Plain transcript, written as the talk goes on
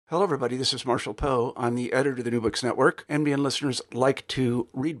Hello, everybody. This is Marshall Poe. I'm the editor of the New Books Network. NBN listeners like to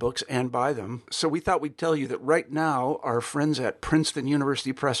read books and buy them. So we thought we'd tell you that right now, our friends at Princeton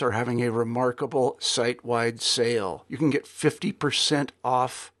University Press are having a remarkable site-wide sale. You can get 50%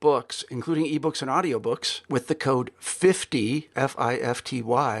 off books, including ebooks and audiobooks, with the code 50,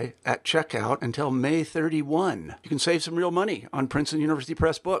 F-I-F-T-Y, at checkout until May 31. You can save some real money on Princeton University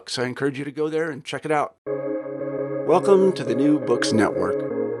Press books. I encourage you to go there and check it out. Welcome to the New Books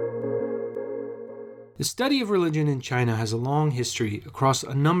Network. The study of religion in China has a long history across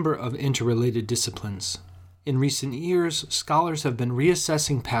a number of interrelated disciplines. In recent years, scholars have been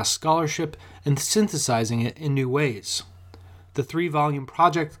reassessing past scholarship and synthesizing it in new ways. The 3-volume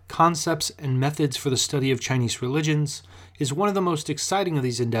project, Concepts and Methods for the Study of Chinese Religions, is one of the most exciting of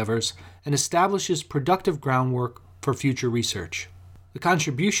these endeavors and establishes productive groundwork for future research. The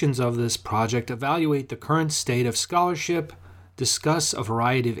contributions of this project evaluate the current state of scholarship, discuss a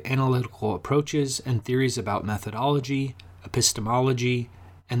variety of analytical approaches and theories about methodology, epistemology,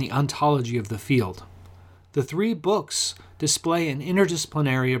 and the ontology of the field. The 3 books display an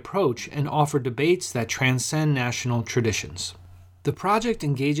interdisciplinary approach and offer debates that transcend national traditions. The project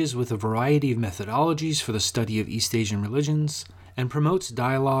engages with a variety of methodologies for the study of East Asian religions and promotes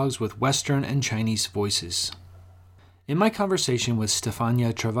dialogues with Western and Chinese voices. In my conversation with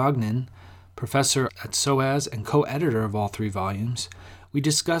Stefania Travagnin, professor at SOAS and co-editor of all 3 volumes, we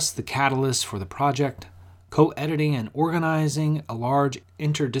discussed the catalyst for the project, co-editing and organizing a large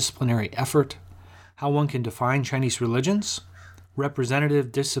interdisciplinary effort, how one can define Chinese religions,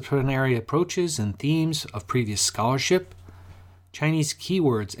 representative disciplinary approaches and themes of previous scholarship, Chinese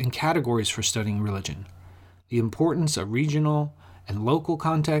keywords and categories for studying religion, the importance of regional and local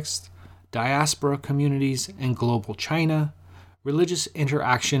context, diaspora communities and global China, religious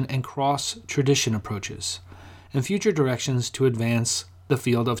interaction and cross-tradition approaches, and future directions to advance the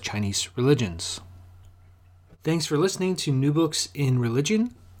field of Chinese religions. Thanks for listening to New Books in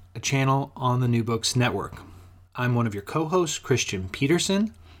Religion, a channel on the New Books Network. I'm one of your co-hosts, Christian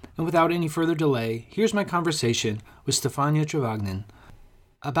Peterson, and without any further delay, here's my conversation with Stefania Travagnin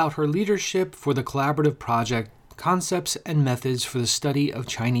about her leadership for the collaborative project Concepts and Methods for the Study of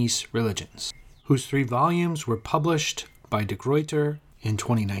Chinese Religions, whose 3 volumes were published by De Gruyter in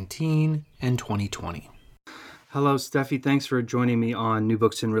 2019 and 2020. Hello, Steffi. Thanks for joining me on New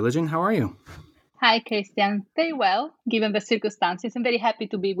Books in Religion. How are you? Hi, Christian. Very well, given the circumstances. I'm very happy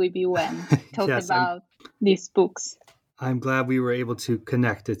to be with you and talk about these books. I'm glad we were able to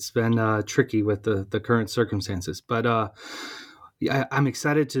connect. It's been tricky with the current circumstances, but I'm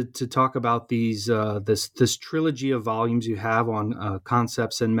excited to talk about these this trilogy of volumes you have on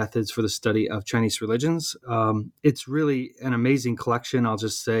concepts and methods for the study of Chinese religions. It's really an amazing collection. I'll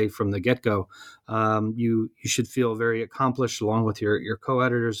just say from the get-go, you should feel very accomplished along with your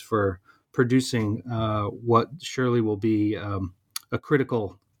co-editors for producing what surely will be a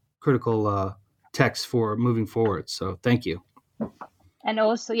critical text for moving forward. So thank you. And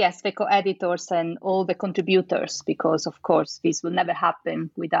also, yes, the co-editors and all the contributors, because, of course, this will never happen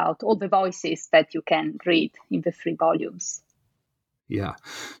without all the voices that you can read in the 3 volumes. Yeah.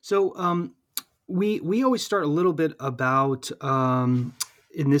 So we always start a little bit about,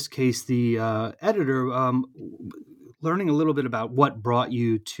 in this case, the editor, learning a little bit about what brought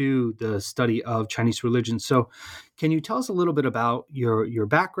you to the study of Chinese religion. So can you tell us a little bit about your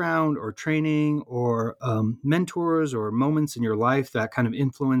background or training or mentors or moments in your life that kind of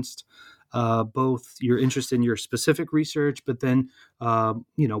influenced both your interest in your specific research, but then,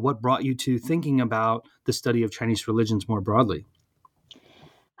 what brought you to thinking about the study of Chinese religions more broadly?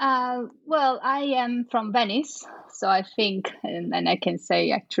 Well, I am from Venice, so I think, and I can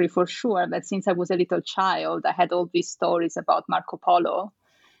say actually for sure that since I was a little child, I had all these stories about Marco Polo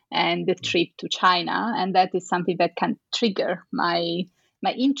and the trip to China, and that is something that can trigger my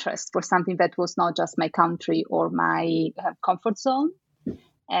interest for something that was not just my country or my comfort zone.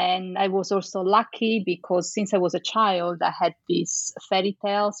 And I was also lucky because since I was a child, I had these fairy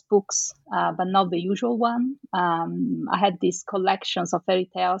tales books, but not the usual one. I had these collections of fairy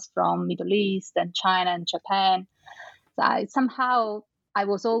tales from Middle East and China and Japan. Somehow I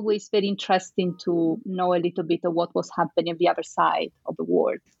was always very interested to know a little bit of what was happening on the other side of the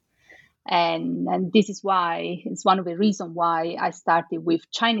world. And this is why, it's one of the reasons why I started with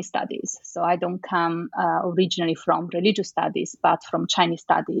Chinese studies. So I don't come originally from religious studies, but from Chinese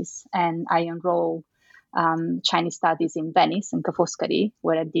studies. And I enrolled Chinese studies in Venice, in Ca' Foscari,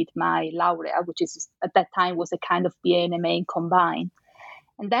 where I did my laurea, which is at that time was a kind of BA and MA combined.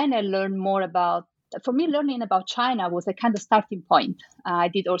 And then I learned more about, for me, learning about China was a kind of starting point. I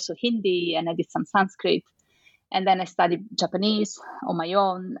did also Hindi and I did some Sanskrit. And then I studied Japanese on my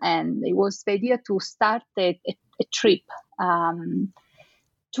own. And it was the idea to start a trip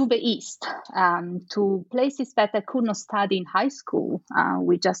to the East, to places that I could not study in high school.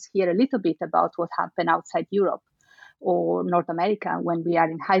 We just hear a little bit about what happened outside Europe or North America when we are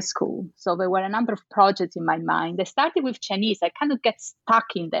in high school. So there were a number of projects in my mind. I started with Chinese. I kind of get stuck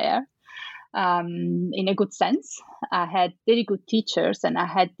in there in a good sense. I had very good teachers, and I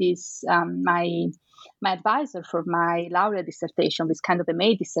had this, my advisor for my laureate dissertation, this kind of a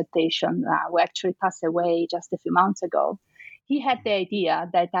MA dissertation, who actually passed away just a few months ago. He had the idea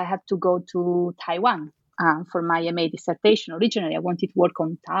that I had to go to Taiwan for my MA dissertation. Originally, I wanted to work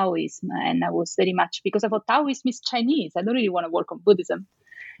on Taoism, and I was very much, because I thought Taoism is Chinese. I don't really want to work on Buddhism.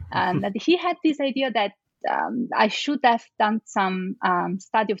 And he had this idea that I should have done some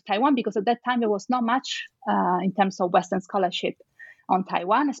study of Taiwan, because at that time there was not much in terms of Western scholarship on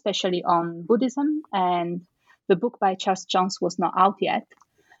Taiwan, especially on Buddhism. And the book by Charles Jones was not out yet.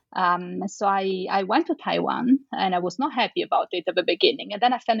 So I went to Taiwan, and I was not happy about it at the beginning. And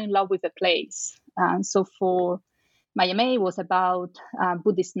then I fell in love with the place. So for my MA was about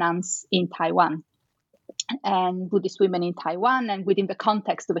Buddhist nuns in Taiwan and Buddhist women in Taiwan, and within the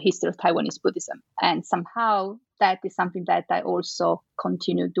context of the history of Taiwanese Buddhism. And somehow that is something that I also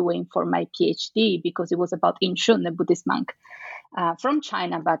continue doing for my PhD, because it was about In Shun, a Buddhist monk from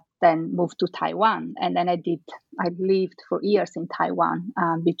China, but then moved to Taiwan. And then I lived for years in Taiwan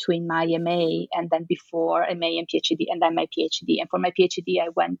between my MA and then before MA and PhD, and then my PhD. And for my PhD, I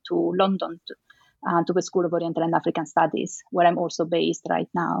went to London to the School of Oriental and African Studies, where I'm also based right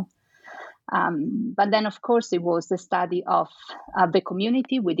now. But then, of course, it was the study of the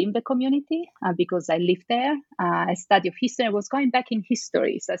community within the community, because I lived there. A study of history. I was going back in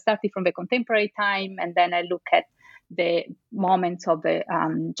history. So I started from the contemporary time, and then I look at the moments of the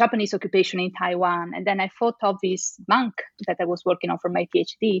Japanese occupation in Taiwan. And then I thought of this monk that I was working on for my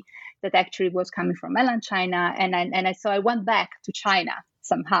PhD that actually was coming from mainland China. So I went back to China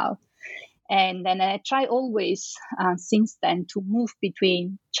somehow. And then I try always since then to move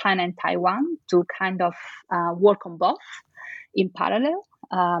between China and Taiwan to kind of work on both in parallel,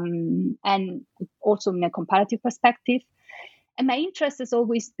 and also in a comparative perspective. And my interest has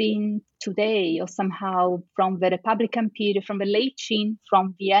always been today, or somehow from the Republican period, from the late Qing,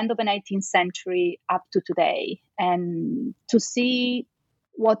 from the end of the 19th century up to today, and to see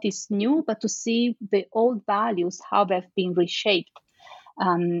what is new, but to see the old values, how they've been reshaped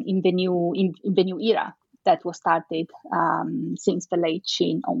in the new era that was started since the late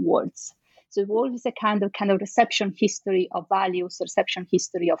Qing onwards. So it was a kind of reception history of values, reception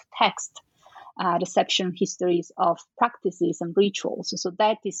history of text, reception histories of practices and rituals. So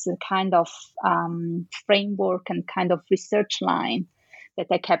that is a kind of framework and kind of research line that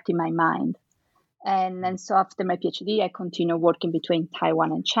I kept in my mind. And so after my PhD, I continue working between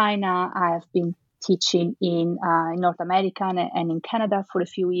Taiwan and China. I have been teaching in North America and in Canada for a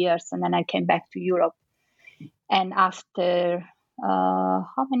few years, and then I came back to Europe. And after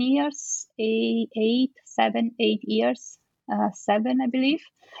how many years? 7, 8 years, 7, I believe,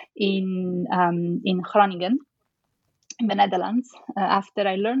 in Groningen, in the Netherlands. After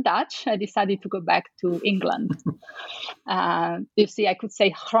I learned Dutch, I decided to go back to England. You see, I could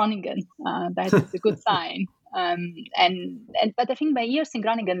say Groningen. That is a good sign. But I think my years in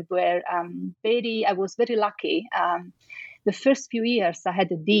Groningen were I was very lucky. The first few years, I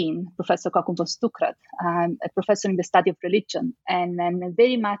had a dean, Professor Kokkum von Stuckrad, a professor in the study of religion, and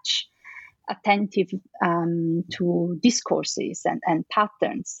very much attentive to discourses and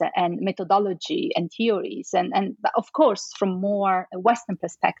patterns and methodology and theories, and of course, from more a Western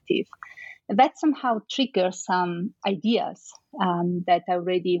perspective. That somehow triggers some ideas that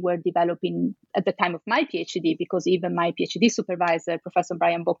already were developing at the time of my PhD, because even my PhD supervisor, Professor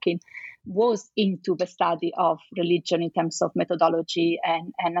Brian Bokin, was into the study of religion in terms of methodology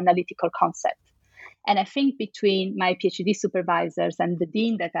and analytical concept. And I think between my PhD supervisors and the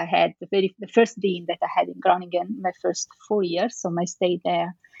dean that I had, the first dean that I had in Groningen, my first 4 years, so my stay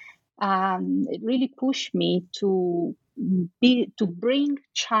there, it really pushed me to bring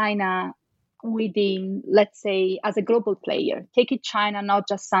China within, let's say, as a global player. Take it China, not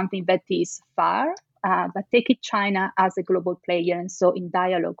just something that is far, but take it China as a global player. And so in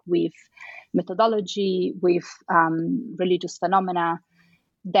dialogue with methodology, with religious phenomena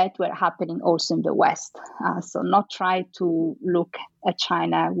that were happening also in the West. So not try to look at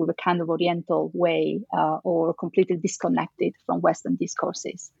China with a kind of Oriental way or completely disconnected from Western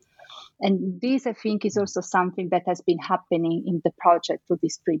discourses. And this, I think, is also something that has been happening in the project for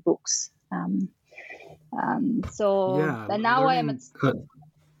these 3 books. So now I am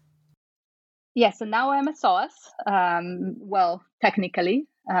Yes, so now I'm a SOAS. Well, technically,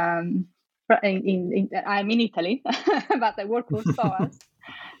 I'm in Italy, but I work for SOAS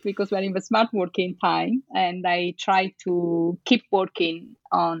because we're in the smart working time, and I try to keep working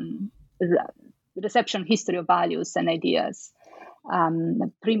on the reception history of values and ideas,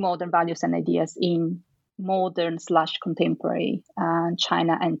 pre-modern values and ideas in modern/contemporary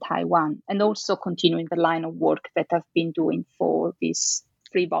China and Taiwan, and also continuing the line of work that I've been doing for these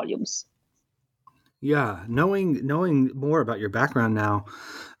 3 volumes. Yeah, knowing more about your background now,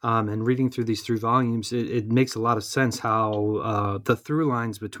 and reading through these 3 volumes, it makes a lot of sense how the through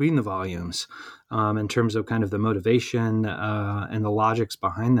lines between the volumes, in terms of kind of the motivation and the logics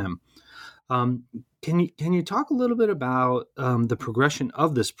behind them. Can you talk a little bit about the progression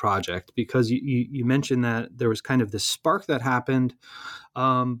of this project? Because you mentioned that there was kind of this spark that happened,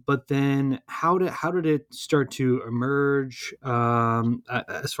 but then how did it start to emerge?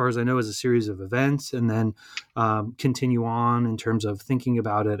 As far as I know, as a series of events, and then continue on in terms of thinking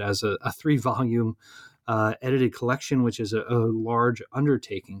about it as a 3-volume edited collection, which is a large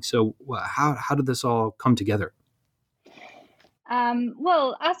undertaking. So how did this all come together?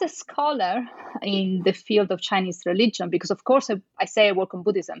 Well, as a scholar in the field of Chinese religion, because of course I say I work on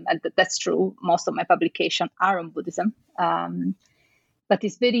Buddhism, and that's true. Most of my publications are on Buddhism. But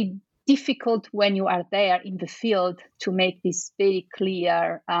it's very difficult when you are there in the field to make these very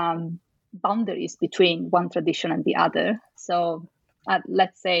clear boundaries between one tradition and the other. So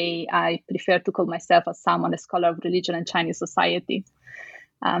let's say I prefer to call myself as someone a scholar of religion and Chinese society.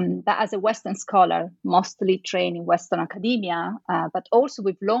 But as a Western scholar, mostly trained in Western academia, but also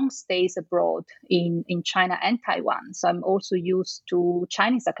with long stays abroad in China and Taiwan. So I'm also used to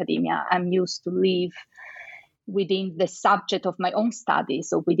Chinese academia. I'm used to live within the subject of my own study,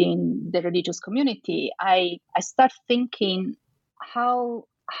 so within the religious community. I start thinking, how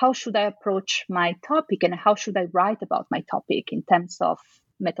should I approach my topic, and how should I write about my topic in terms of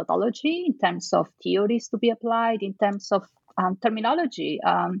methodology, in terms of theories to be applied, in terms of terminology,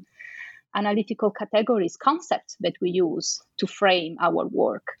 analytical categories, concepts that we use to frame our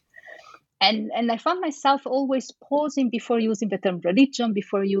work. And I found myself always pausing before using the term religion,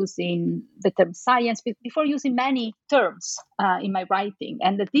 before using the term science, before using many terms in my writing.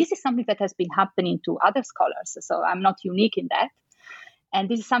 And this is something that has been happening to other scholars. So I'm not unique in that. And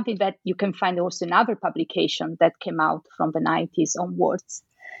this is something that you can find also in other publications that came out from the 90s onwards.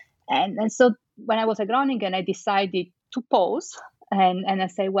 And so when I was at Groningen, I decided to pause and I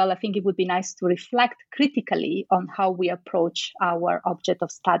say, well, I think it would be nice to reflect critically on how we approach our object of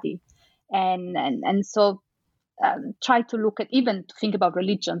study. And so try to look at, even to think about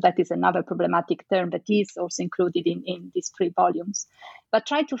religion, that is another problematic term that is also included in these 3 volumes. But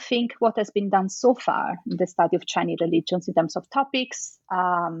try to think what has been done so far in the study of Chinese religions in terms of topics,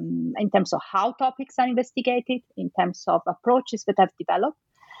 in terms of how topics are investigated, in terms of approaches that have developed.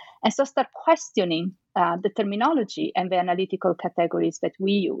 And so start questioning the terminology and the analytical categories that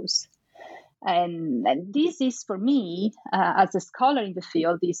we use. And this is, for me, as a scholar in the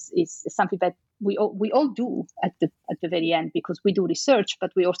field, is something that we all do at the very end, because we do research,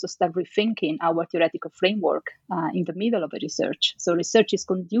 but we also start rethinking our theoretical framework in the middle of the research. So research is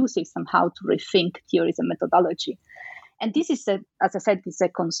conducive somehow to rethink theories and methodology. And this is, as I said, is a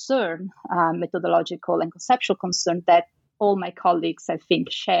concern, methodological and conceptual concern that all my colleagues, I think,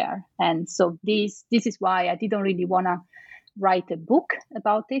 share. And so this is why I didn't really want to write a book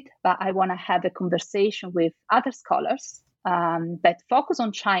about it, but I want to have a conversation with other scholars that focus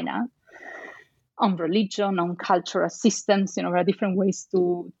on China, on religion, on cultural systems. There are different ways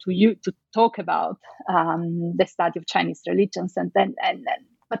to talk about the study of Chinese religions,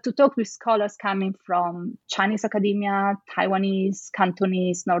 but to talk with scholars coming from Chinese academia, Taiwanese,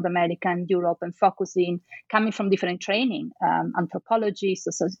 Cantonese, North American, Europe, and coming from different training,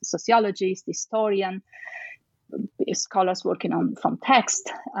 anthropologists, sociologists, historian, scholars working from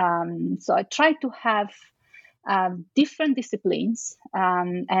text. So I try to have different disciplines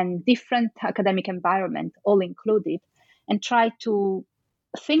and different academic environment all included, and try to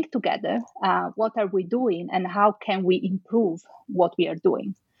think together, what are we doing and how can we improve what we are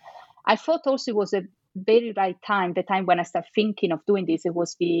doing. I thought also it was a very right time, the time when I started thinking of doing this. It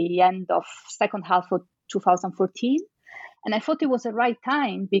was the end of second half of 2014. And I thought it was the right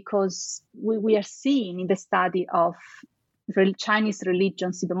time because we are seeing in the study of Chinese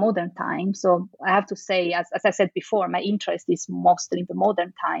religions in the modern time. So I have to say, as I said before, my interest is mostly in the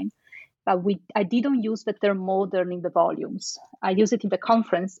modern time. But I didn't use the term modern in the volumes. I use it in the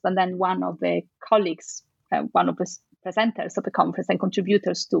conference, but then one of the colleagues, one of the presenters of the conference and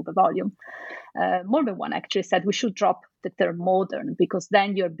contributors to the volume, more than one actually said we should drop the term modern, because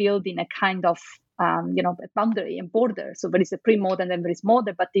then you're building a kind of a boundary and border. So there is a pre-modern and there is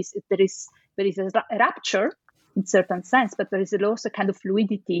modern, but there is a rupture in certain sense, but there is also kind of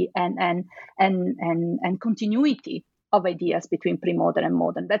fluidity and continuity of ideas between pre-modern and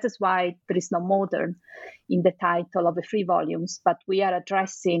modern. That is why there is no modern in the title of the 3 volumes, but we are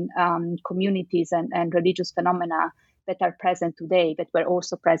addressing communities and religious phenomena that are present today, that were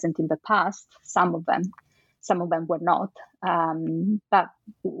also present in the past. Some of them were not. But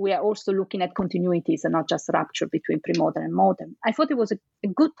we are also looking at continuities and not just rupture between pre-modern and modern. I thought it was a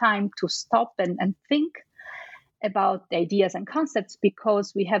good time to stop and think about the ideas and concepts,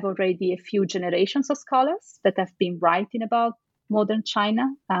 because we have already a few generations of scholars that have been writing about modern China.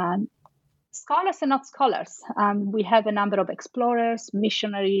 Scholars and not scholars. We have a number of explorers,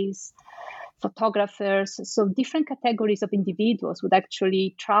 missionaries, photographers. So different categories of individuals would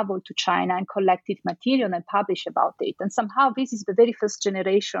actually travel to China and collected material and publish about it. And somehow this is the very first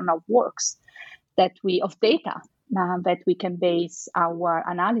generation of works of data that we can base our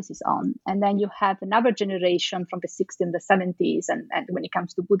analysis on. And then you have another generation from the 60s and the 70s. And when it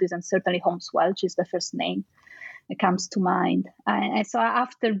comes to Buddhism, certainly Holmes Welch is the first name that comes to mind. And so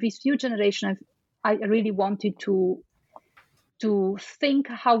after these few generations, I really wanted to think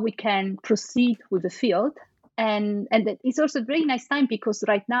how we can proceed with the field. And it's also a very nice time, because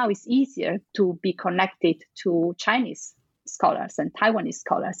right now it's easier to be connected to Chinese scholars and Taiwanese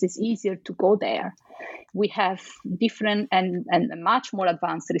scholars. It's easier to go there. We have different and much more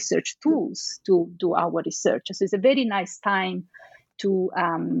advanced research tools to do our research. So it's a very nice time to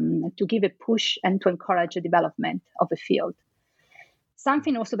give a push and to encourage the development of the field.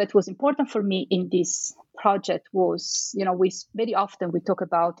 Something also that was important for me in this project was, we very often we talk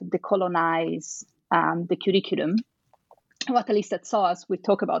about decolonize the curriculum. What at least at SOAS, we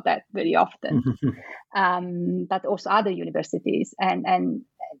talk about that very often, but also other universities. And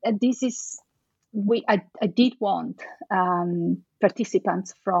this is, I did want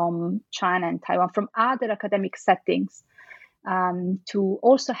participants from China and Taiwan, from other academic settings, to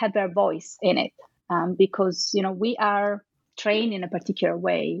also have their voice in it, because, we are trained in a particular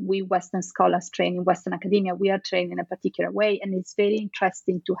way. We Western scholars trained in Western academia, we are trained in a particular way. And it's very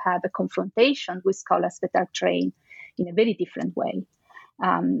interesting to have a confrontation with scholars that are trained in a very different way.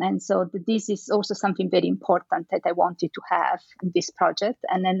 And so this is also something very important that I wanted to have in this project.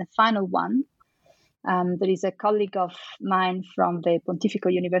 And then the final one, there is a colleague of mine from the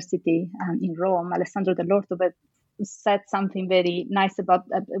Pontifical University in Rome, Alessandro Dell'Orto, that said something very nice about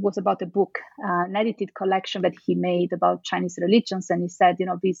it was about a book, an edited collection that he made about Chinese religions. And he said,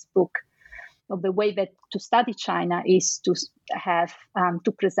 this book of the way that to study China is to have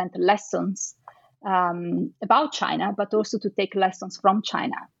to present lessons about China, but also to take lessons from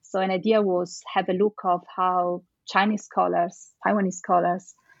China. So an idea was have a look of how Chinese scholars, Taiwanese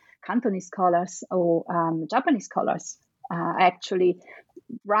scholars, Cantonese scholars, or Japanese scholars actually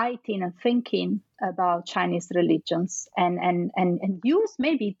writing and thinking about Chinese religions, and use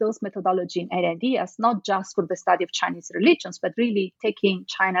maybe those methodology and ideas, not just for the study of Chinese religions, but really taking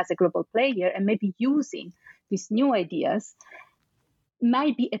China as a global player and maybe using these new ideas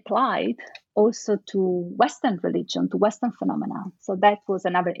might be applied also to Western religion, to Western phenomena. So that was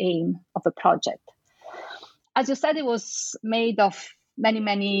another aim of the project. As you said, it was made of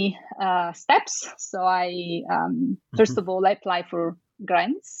many steps. So I, first of all, I applied for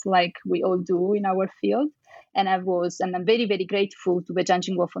grants like we all do in our field. And I'm very, very grateful to the Jiang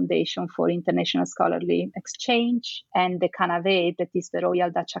Jingguo Foundation for International Scholarly Exchange and the CANAVE, that is the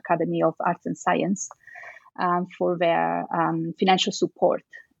Royal Dutch Academy of Arts and Science, for their financial support.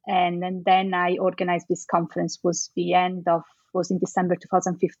 And then I organized this conference, was in December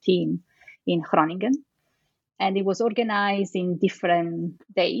 2015 in Groningen. And it was organized in different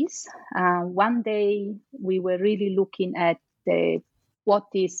days. One day we were really looking at what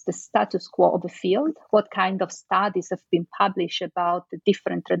is the status quo of the field, what kind of studies have been published about the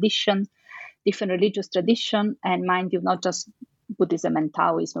different tradition, different religious tradition, and mind you, not just Buddhism and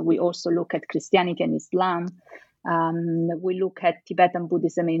Taoism. We also look at Christianity and Islam. We look at Tibetan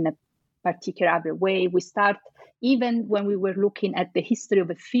Buddhism in a particular other way. We start, even when we were looking at the history of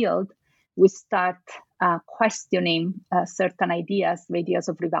the field, we start questioning certain ideas, the ideas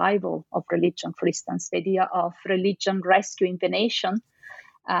of revival of religion, for instance, the idea of religion rescuing the nation.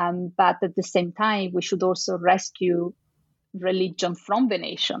 But at the same time, we should also rescue religion from the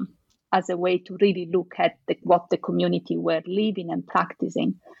nation as a way to really look at what the community were living and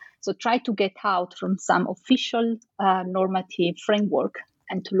practicing. So try to get out from some official normative framework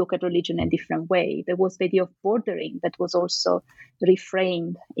and to look at religion in a different way. There was the idea of bordering that was also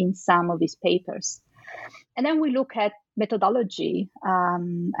reframed in some of his papers. And then we look at methodology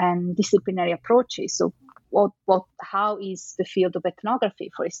and disciplinary approaches. So how is the field of ethnography,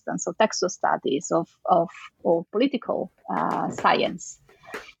 for instance, or textual studies or political science?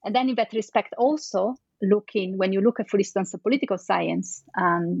 And then in that respect, also when you look at, for instance, political science,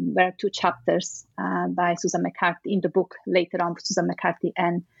 there are 2 chapters by Susan McCarthy in the book later on, Susan McCarthy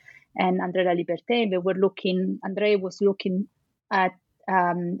and Andrea Liberté. Andrea was looking at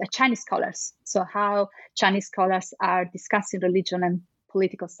Chinese scholars. So how Chinese scholars are discussing religion and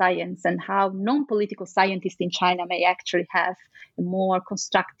political science, and how non-political scientists in China may actually have a more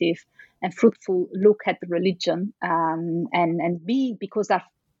constructive and fruitful look at religion, and because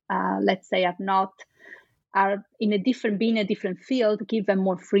let's say are in a different field, give them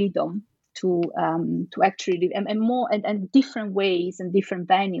more freedom to actually and different ways and different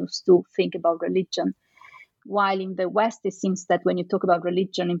venues to think about religion. While in the West, it seems that when you talk about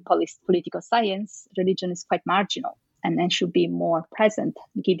religion in political science, religion is quite marginal and should be more present,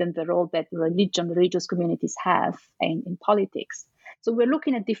 given the role that religious communities have in politics. So we're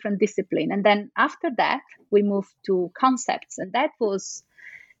looking at different disciplines. And then after that, we move to concepts. And that was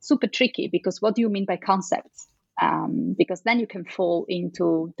super tricky, because what do you mean by concepts? Because then you can fall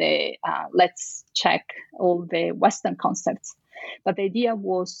into the let's check all the Western concepts. But the idea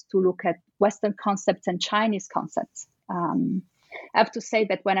was to look at Western concepts and Chinese concepts. I have to say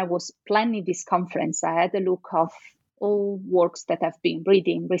that when I was planning this conference, I had a look of all works that I've been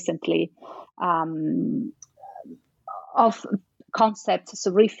reading recently of concepts,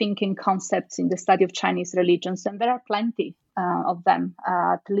 so rethinking concepts in the study of Chinese religions. And there are plenty of them,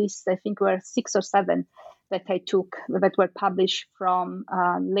 at least I think there were 6 or 7 that I took that were published from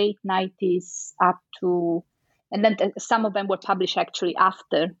late 90s up to, and then some of them were published actually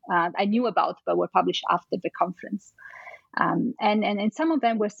after, I knew about, but were published after the conference. And some of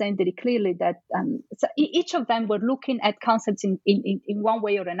them were saying very clearly that so each of them were looking at concepts in one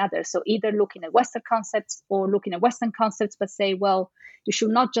way or another. So either looking at Western concepts or looking at Western concepts, but say, well, you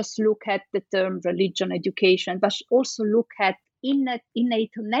should not just look at the term religion, education, but also look at innate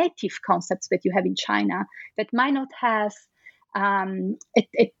native concepts that you have in China that might not have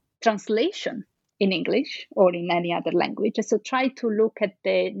a translation in English or in any other language. So try to look at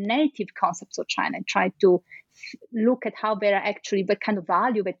the native concepts of China and try to look at how they are actually, what kind of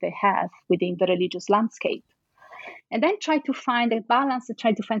value that they have within the religious landscape. And then try to find a balance and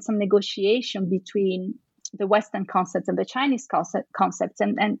try to find some negotiation between the Western concepts and the Chinese concepts.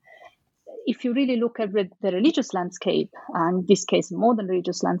 And if you really look at the religious landscape, in this case, modern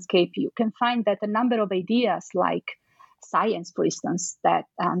religious landscape, you can find that a number of ideas like science, for instance, that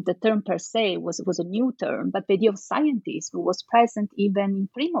the term per se was a new term, but the idea of scientist was present even in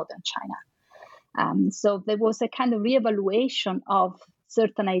pre-modern China. So there was a kind of reevaluation of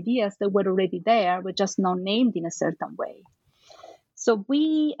certain ideas that were already there, were just not named in a certain way. So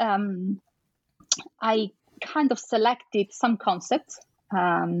I kind of selected some concepts,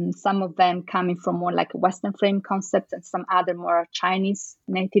 some of them coming from more like a Western frame concept and some other more Chinese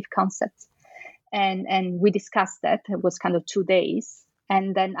native concepts. And we discussed that. It was kind of 2 days.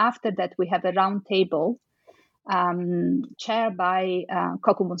 And then after that, we have a round table chaired by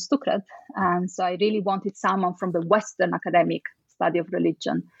Koku Monstukrad. And so I really wanted someone from the Western academic study of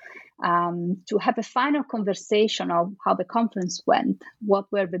religion to have a final conversation of how the conference went,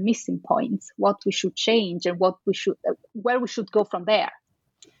 what were the missing points, what we should change, and where we should go from there.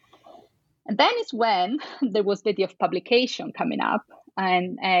 And then is when there was the idea of publication coming up.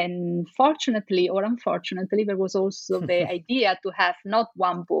 And fortunately or unfortunately, there was also the idea to have not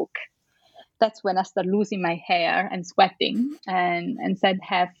one book. That's when I started losing my hair and sweating and said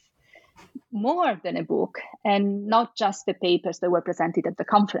have more than a book, and not just the papers that were presented at the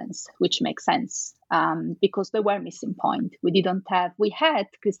conference, which makes sense because there were missing points. We had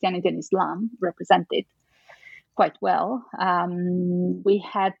Christianity and Islam represented quite well. We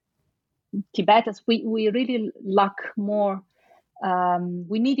had Tibet, as we really lack more.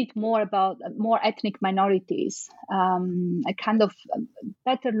 We needed more ethnic minorities, a kind of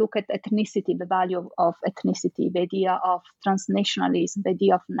better look at ethnicity, the value of ethnicity, the idea of transnationalism, the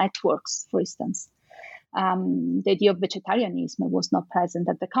idea of networks, for instance. The idea of vegetarianism was not present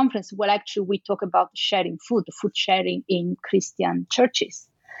at the conference. Well, actually, we talk about sharing food sharing in Christian churches.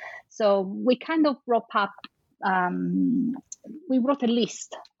 So we kind of we wrote a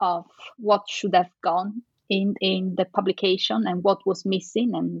list of what should have gone in the publication and what was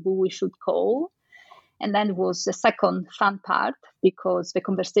missing and who we should call. And then was the second fun part, because the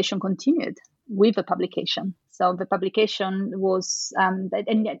conversation continued with the publication. So the publication was, and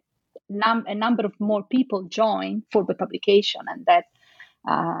yet a number of more people joined for the publication, and that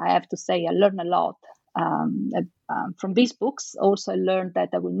I have to say I learned a lot from these books. Also, I learned that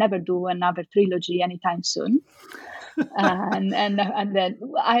I will never do another trilogy anytime soon. And then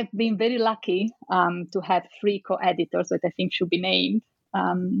I've been very lucky to have 3 co-editors that I think should be named.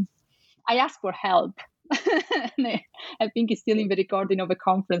 I asked for help. I think it's still in the recording of a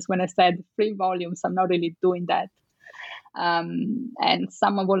conference when I said 3 volumes. I'm not really doing that. And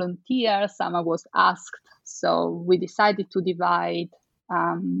some volunteers, some was asked. So we decided to divide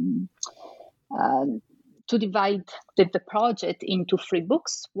the project into 3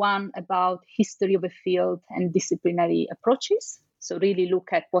 books. One about history of the field and disciplinary approaches. So really look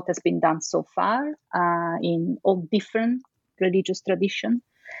at what has been done so far in all different religious traditions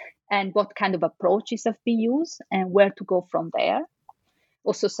and what kind of approaches have been used and where to go from there.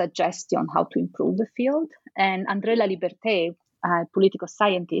 Also suggestion how to improve the field. And André Laliberté, a political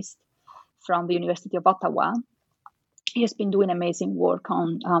scientist from the University of Ottawa, he has been doing amazing work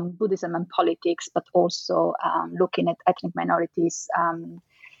on Buddhism and politics, but also looking at ethnic minorities,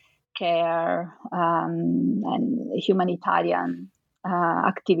 care, and humanitarian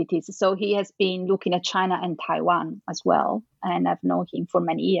activities. So he has been looking at China and Taiwan as well, and I've known him for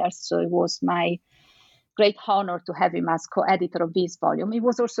many years. So it was my great honor to have him as co-editor of this volume. It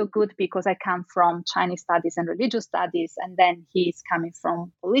was also good because I come from Chinese studies and religious studies, and then he's coming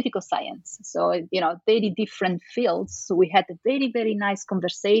from political science. So, very different fields. So we had a very, very nice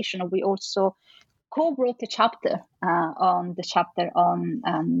conversation. We also co-wrote a chapter on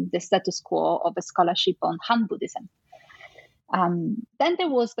the status quo of a scholarship on Han Buddhism. Then there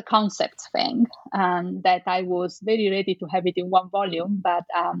was the concepts thing that I was very ready to have it in 1 volume, but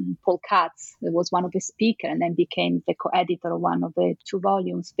Paul Katz was one of the speakers and then became the co-editor of one of the 2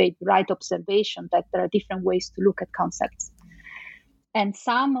 volumes. They right observation that there are different ways to look at concepts. And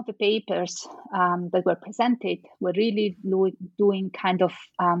some of the papers that were presented were really doing kind of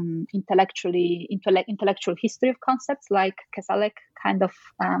intellectual history of concepts, like Kasalek kind of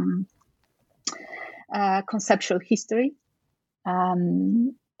conceptual history.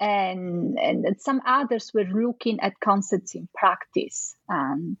 And some others were looking at concepts in practice,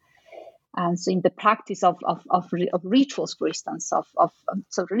 and so in the practice of rituals, for instance, of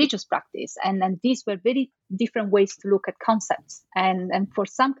religious practice, and these were very different ways to look at concepts. And for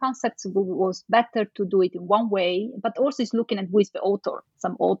some concepts, it was better to do it in one way, but also is looking at who is the author.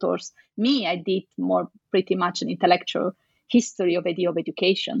 Some authors, I did more pretty much an intellectual history of idea of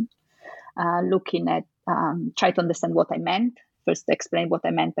education, looking at try to understand what I meant. First, explain what I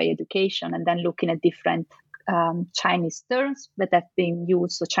meant by education, and then looking at different Chinese terms that have been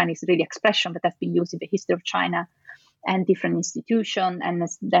used, so Chinese really expression that have been used in the history of China and different institutions, and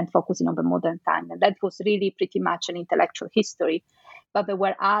then focusing on the modern time. And that was really pretty much an intellectual history. But there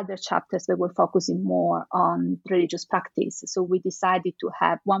were other chapters that were focusing more on religious practice. So we decided to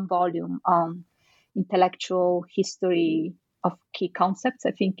have 1 volume on intellectual history of key concepts,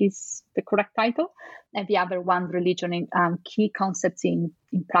 I think is the correct title, and the other one, religion in key concepts in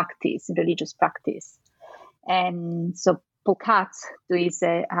practice, in religious practice. And so Paul Katz, who is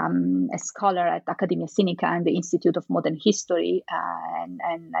a scholar at Academia Sinica and the Institute of Modern History,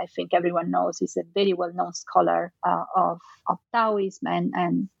 and I think everyone knows he's a very well-known scholar of Taoism and I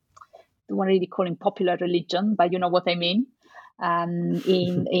don't want to really call him popular religion, but you know what I mean,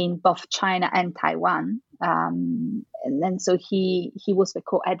 in both China and Taiwan. And then so he was the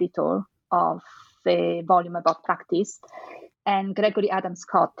co-editor of the volume about practice. And Gregory Adam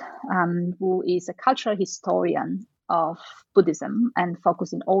Scott, who is a cultural historian of Buddhism and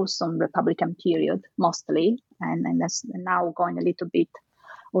focusing also on Republican period mostly, and that's now going a little bit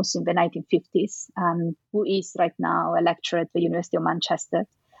also in the 1950s, who is right now a lecturer at the University of Manchester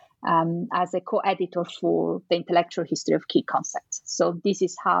as a co-editor for the intellectual history of key concepts. So this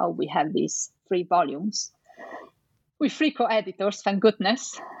is how we have these 3 volumes. With 3 co-editors, thank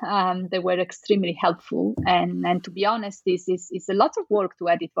goodness. They were extremely helpful. And to be honest, this is a lot of work to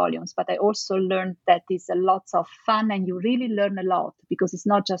edit volumes, but I also learned that it's a lot of fun and you really learn a lot because it's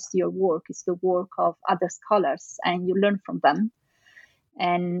not just your work, it's the work of other scholars and you learn from them.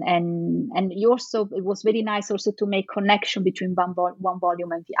 And you also, it was very nice also to make connection between one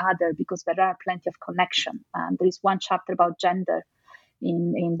volume and the other because there are plenty of connection. There is one chapter about gender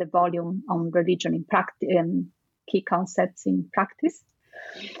in the volume on religion in practice and key concepts in practice,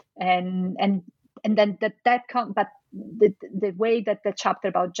 and then but the way that the chapter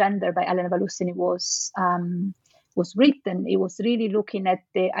about gender by Elena Valusini was written, it was really looking at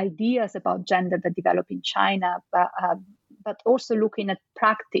the ideas about gender that develop in China, but also looking at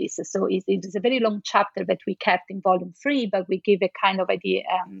practice. So it is a very long chapter that we kept in volume 3, but we give a kind of idea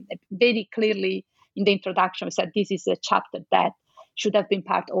very clearly in the introduction. We said this is a chapter that should have been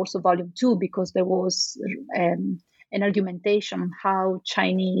part also volume 2, because there was an argumentation on how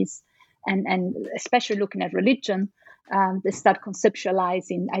Chinese, and especially looking at religion, they start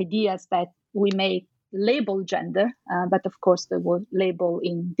conceptualizing ideas that we may label gender, but of course they were labeled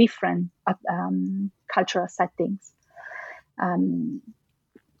in different cultural settings.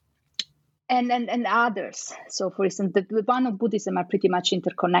 And others. So, for instance, the one of Buddhism are pretty much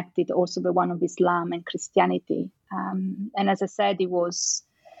interconnected. Also, the one of Islam and Christianity. And as I said, it was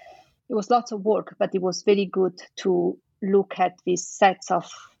lots of work, but it was very good to look at these sets of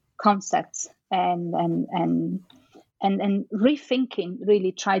concepts and rethinking.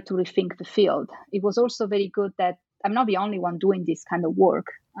 Really try to rethink the field. It was also very good that I'm not the only one doing this kind of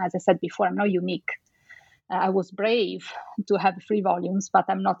work. As I said before, I'm not unique. I was brave to have 3 volumes, but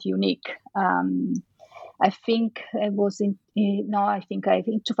I'm not unique. I think it was in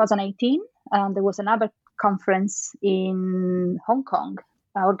 2018. There was another conference in Hong Kong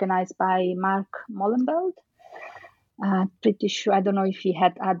organized by Mark Molenveld. Pretty sure, I don't know if he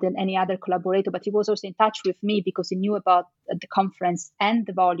had any other collaborator, but he was also in touch with me because he knew about the conference and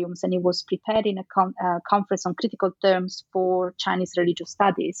the volumes, and he was preparing a conference on critical terms for Chinese religious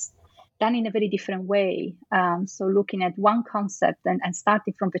studies, done in a very different way. So looking at one concept and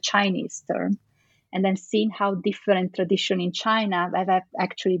starting from the Chinese term, and then seeing how different tradition in China have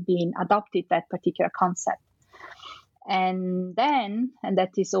actually been adopted that particular concept. And that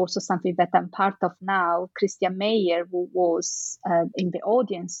is also something that I'm part of now, Christian Meyer, who was in the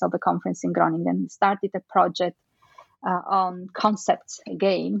audience of the conference in Groningen, started a project on concepts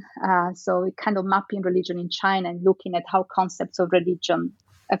again. So kind of mapping religion in China and looking at how concepts of religion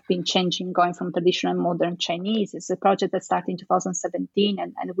have been changing, going from traditional and modern Chinese. It's a project that started in 2017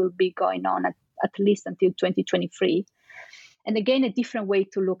 and will be going on at least until 2023. And again, a different way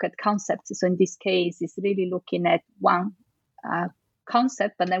to look at concepts. So in this case, it's really looking at one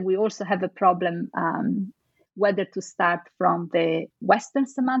concept, but then we also have a problem whether to start from the Western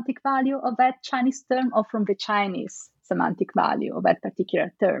semantic value of that Chinese term or from the Chinese semantic value of that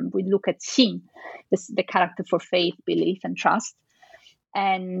particular term. We look at Xin, the character for faith, belief, and trust,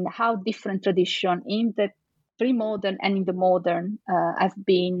 and how different tradition in the pre-modern and in the modern have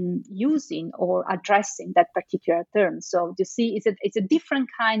been using or addressing that particular term. So you see, it's a different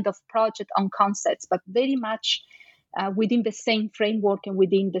kind of project on concepts, but very much within the same framework and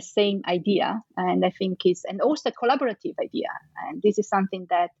within the same idea. And I think and also a collaborative idea. And this is something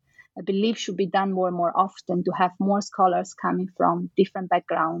that I believe should be done more and more often, to have more scholars coming from different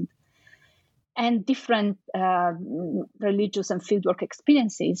backgrounds and different religious and fieldwork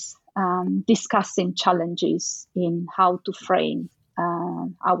experiences, discussing challenges in how to frame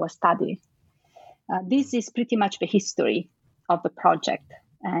our study. This is pretty much the history of the project,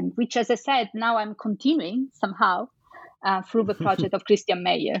 and which, as I said, now I'm continuing somehow through the project of Christian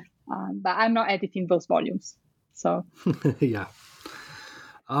Meyer, but I'm not editing those volumes. So yeah.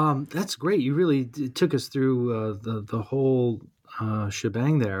 That's great. You really took us through the whole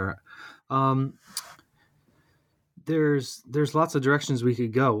shebang there. There's lots of directions we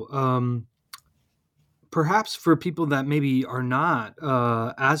could go. Perhaps for people that maybe are not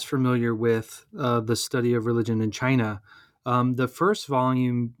as familiar with the study of religion in China, the first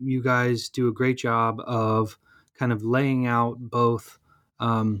volume, you guys do a great job of kind of laying out both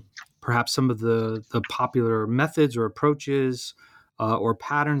perhaps some of the popular methods or approaches or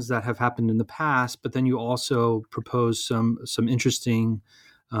patterns that have happened in the past, but then you also propose some interesting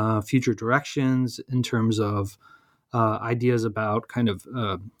future directions in terms of ideas about kind of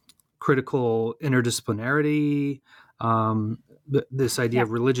critical interdisciplinarity, this idea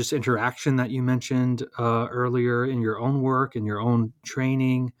of religious interaction that you mentioned earlier in your own work and your own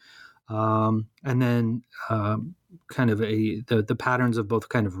training, and then kind of the patterns of both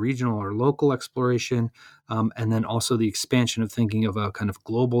kind of regional or local exploration, and then also the expansion of thinking of a kind of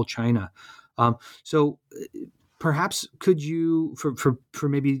global China. So perhaps could you, for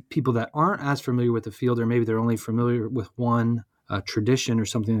maybe people that aren't as familiar with the field, or maybe they're only familiar with one tradition or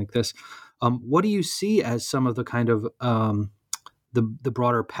something like this, what do you see as some of the kind of the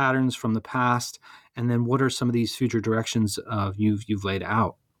broader patterns from the past, and then what are some of these future directions you've laid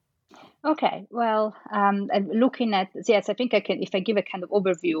out? Okay, well, looking at, yes, I think I can, if I give a kind of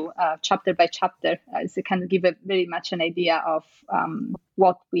overview, chapter by chapter, to kind of give a very much an idea of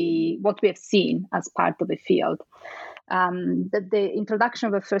what we have seen as part of the field. The introduction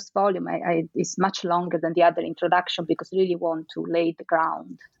of the first volume is much longer than the other introduction because we really want to lay the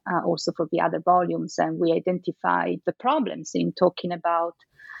ground also for the other volumes. And we identified the problems in talking about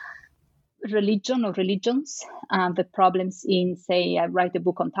religion or religions, the problems in, say, I write a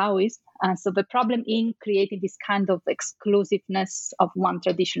book on Taoism. So the problem in creating this kind of exclusiveness of one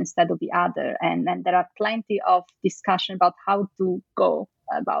tradition instead of the other. And there are plenty of discussion about how to go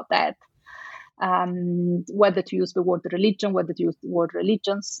about that. Whether to use the word religion, whether to use the word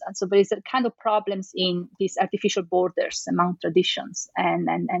religions. And so there is a kind of problems in these artificial borders among traditions.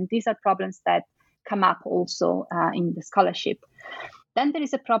 And these are problems that come up also in the scholarship. Then there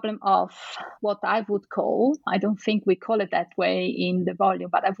is a problem of what I would call, I don't think we call it that way in the volume,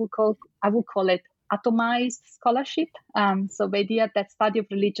 but I would call it atomized scholarship. So the idea that study of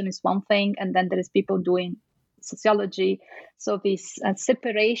religion is one thing, and then there is people doing sociology. So this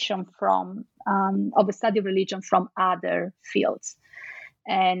separation from of the study of religion from other fields,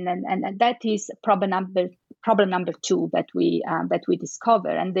 and that is problem number two that we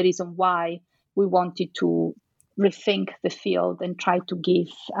discover, and the reason why we wanted to rethink the field and try to give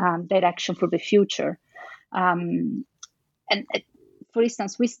direction for the future. And for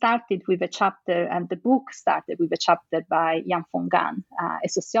instance, we started with a chapter, and the book started with a chapter by Yan Fenggan, a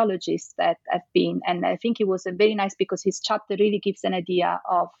sociologist that have been, and I think it was very nice because his chapter really gives an idea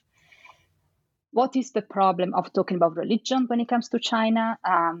of what is the problem of talking about religion when it comes to China,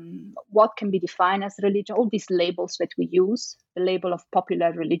 what can be defined as religion, all these labels that we use, the label of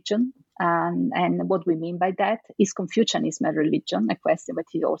popular religion, and what we mean by that. Is Confucianism a religion? A question that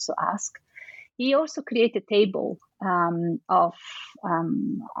he also asked. He also created a table of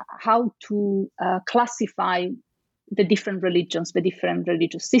how to classify the different religions, the different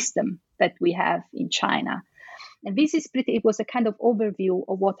religious system that we have in China. And this is it was a kind of overview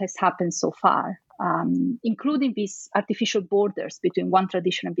of what has happened so far, including these artificial borders between one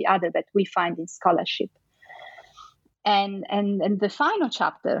tradition and the other that we find in scholarship. And the final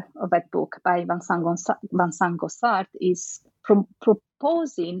chapter of that book by Vincent Gossart is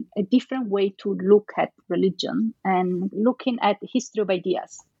proposing a different way to look at religion and looking at the history of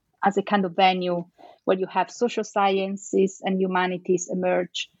ideas as a kind of venue where you have social sciences and humanities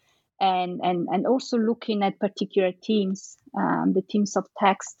emerge, and also looking at particular themes, the themes of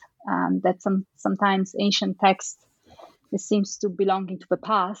text, that sometimes ancient text seems to belong into the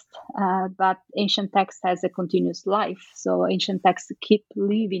past, but ancient text has a continuous life. So ancient texts keep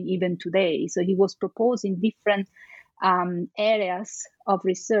living even today. So he was proposing different areas of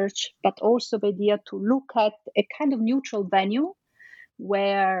research, but also the idea to look at a kind of neutral venue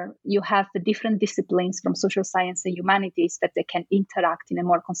where you have the different disciplines from social science and humanities that they can interact in a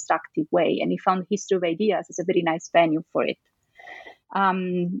more constructive way. And he found history of ideas as a very nice venue for it.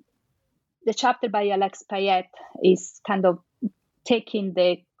 The chapter by Alex Payet is kind of taking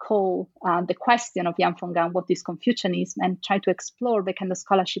the question of Yan Fenggan, what is Confucianism, and try to explore the kind of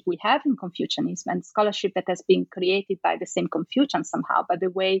scholarship we have in Confucianism, and scholarship that has been created by the same Confucians somehow, by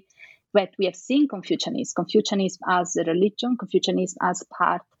the way that we have seen Confucianism as a religion, Confucianism as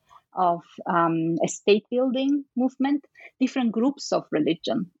part of a state building movement, different groups of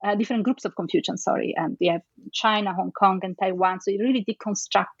religion, different groups of Confucians, and we have China, Hong Kong, and Taiwan. So it really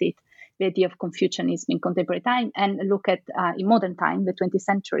deconstructed the idea of Confucianism in contemporary time and look at in modern time, the 20th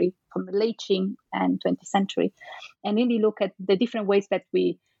century, from the late Qing and 20th century, and really look at the different ways that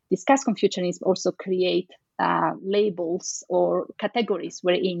we discuss Confucianism, also create labels or categories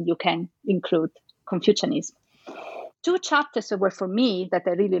wherein you can include Confucianism. Two chapters that were for me that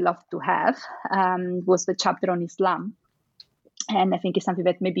I really loved to have was the chapter on Islam. And I think it's something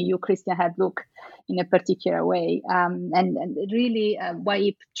that maybe you, Christian, have looked in a particular way. And really,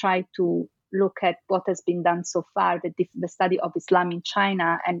 Waib tried to look at what has been done so far, the study of Islam in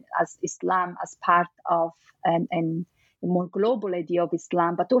China, and as Islam as part of a more global idea of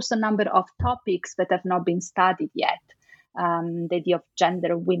Islam, but also a number of topics that have not been studied yet. The idea of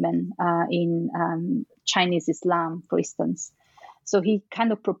gender of women in Chinese Islam, for instance. So he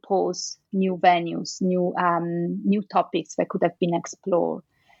kind of proposed new venues, new topics that could have been explored.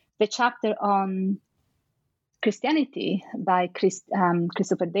 The chapter on Christianity by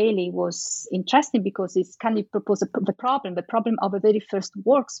Christopher Daly was interesting because it's kind of proposed the problem of the very first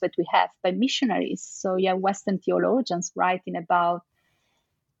works that we have by missionaries. So you have Western theologians writing about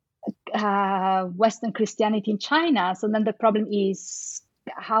Western Christianity in China. So then the problem is,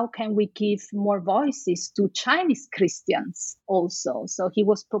 how can we give more voices to Chinese Christians also? So he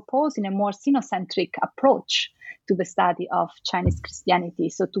was proposing a more sinocentric approach to the study of Chinese Christianity.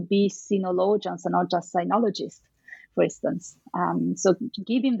 So to be sinologians and not just sinologists, for instance. So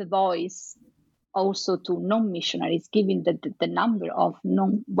giving the voice also to non-missionaries, given the number of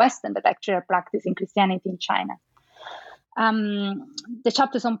non-Western that actually are practicing Christianity in China. The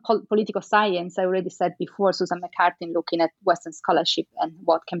chapters on political science, I already said before, Susan McCarthy looking at Western scholarship and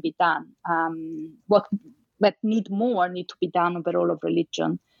what can be done, what need to be done on the role of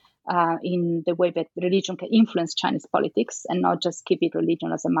religion in the way that religion can influence Chinese politics and not just keep it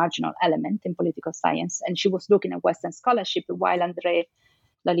religion as a marginal element in political science. And she was looking at Western scholarship, while André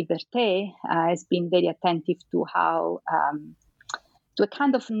La Liberté has been very attentive to how to a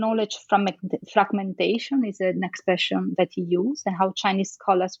kind of knowledge fragmentation is an expression that he used, and how Chinese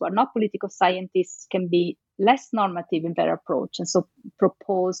scholars who are not political scientists can be less normative in their approach, and so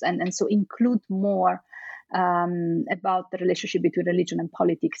propose and so include more about the relationship between religion and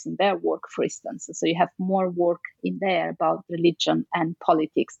politics in their work, for instance. So you have more work in there about religion and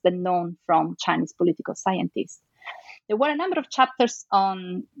politics than known from Chinese political scientists. There were a number of chapters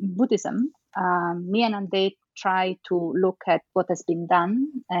on Buddhism. Me and Ande try to look at what has been done.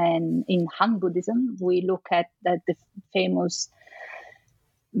 And in Han Buddhism, we look at the famous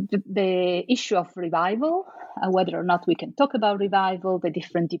the issue of revival, whether or not we can talk about revival, the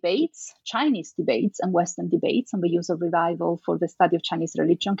different debates, Chinese debates and Western debates on the use of revival for the study of Chinese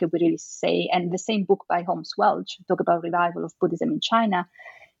religion, can we really say? And the same book by Holmes Welch talk about revival of Buddhism in China.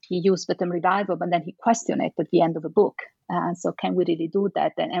 He used the term revival, but then he questioned it at the end of the book. So can we really do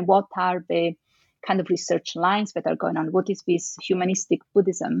that? And what are the kind of research lines that are going on? What is this humanistic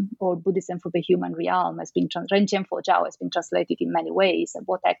Buddhism, or Buddhism for the human realm, has been Renjian Fojiao has been translated in many ways, and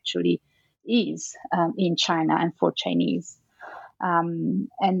what actually is in China and for Chinese. And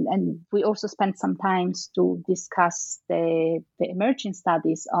we also spent some time to discuss the emerging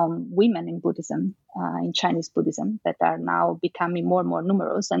studies on women in Buddhism, in Chinese Buddhism, that are now becoming more and more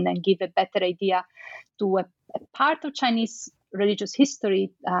numerous, and then give a better idea to a part of Chinese religious history,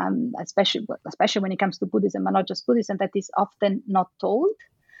 especially when it comes to Buddhism, but not just Buddhism, that is often not told.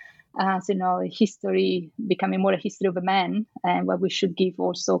 History becoming more a history of a man, and where we should give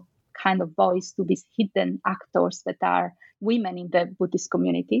also kind of voice to these hidden actors that are women in the Buddhist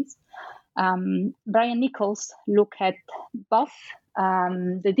communities. Brian Nichols looked at both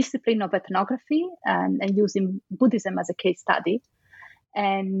the discipline of ethnography and using Buddhism as a case study,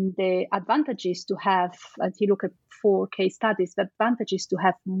 and the advantages to have, as you look at 4 case studies, the advantages to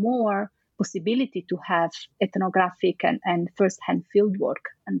have more possibility to have ethnographic and first-hand fieldwork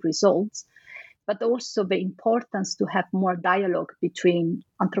and results, but also the importance to have more dialogue between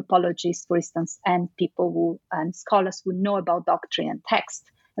anthropologists, for instance, and people and scholars who know about doctrine and text,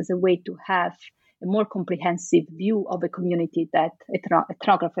 as a way to have a more comprehensive view of a community that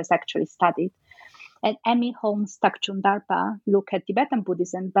ethnographers actually studied. And Amy Holmes Takchun Darpa look at Tibetan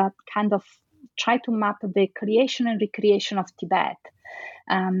Buddhism, but kind of try to map the creation and recreation of Tibet.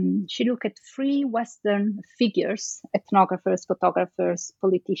 She looked at 3 Western figures, ethnographers, photographers,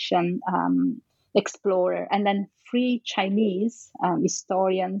 politician, explorer, and then 3 Chinese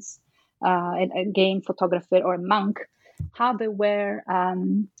historians, and again, photographer or monk, how they were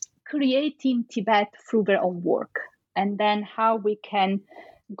creating Tibet through their own work, and then how we can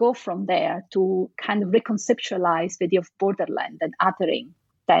go from there to kind of reconceptualize the idea of borderland and othering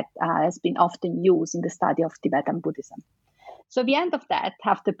that has been often used in the study of Tibetan Buddhism. So at the end of that,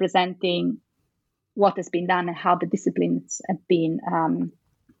 after presenting what has been done and how the disciplines have been,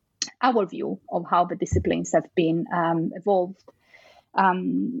 our view of how the disciplines have been evolved,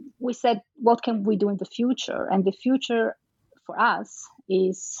 we said, what can we do in the future? And the future for us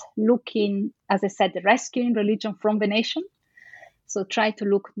is looking, as I said, rescuing religion from the nation. So try to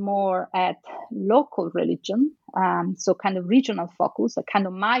look more at local religion, so kind of regional focus, a kind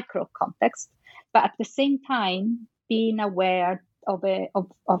of micro context, but at the same time being aware of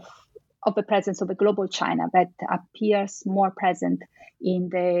the presence of a global China that appears more present in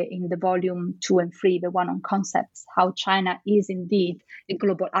the volume 2 and 3, the one on concepts, how China is indeed a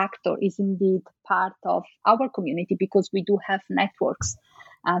global actor, is indeed part of our community, because we do have networks.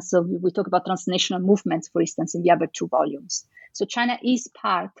 So we talk about transnational movements, for instance, in the other 2 volumes. So China is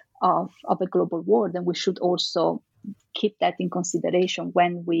part of a global world, and we should also keep that in consideration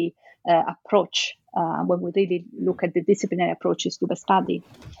when we approach, when we really look at the disciplinary approaches to the study.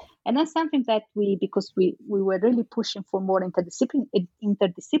 And that's something that because we were really pushing for more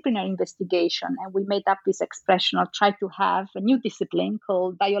interdisciplinary investigation, and we made up this expression of try to have a new discipline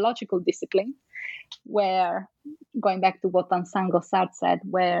called dialogical discipline, where, going back to what Ansang Gossard said,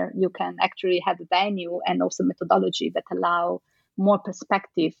 where you can actually have a venue and also methodology that allow more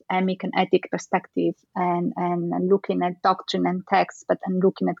perspective, emic and ethic perspective, and looking at doctrine and text, and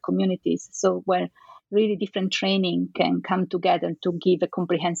looking at communities. So where really different training can come together to give a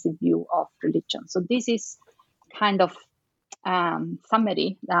comprehensive view of religion. So this is kind of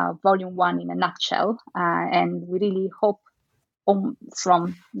summary, volume 1 in a nutshell, and we really hope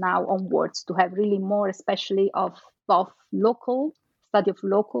from now onwards to have really more, especially of both local study of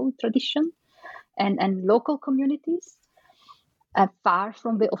local tradition and local communities, far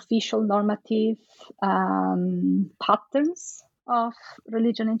from the official normative patterns of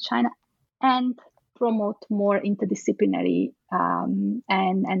religion in China, and promote more interdisciplinary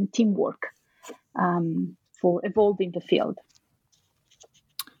and teamwork for evolving the field.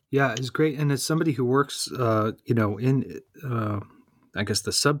 Yeah, it's great. And as somebody who works, in, I guess,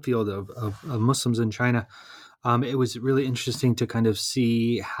 the subfield of Muslims in China, it was really interesting to kind of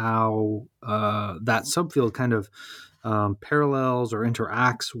see how that subfield kind of parallels or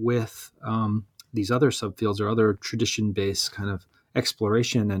interacts with these other subfields or other tradition-based kind of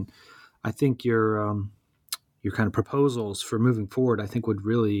exploration. And I think your kind of proposals for moving forward, I think, would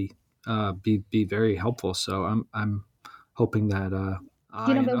really be very helpful. So I'm hoping that I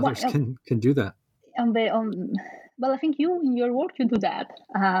and others can do that. Well, I think you in your work you do that.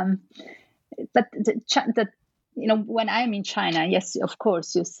 But when I'm in China, yes, of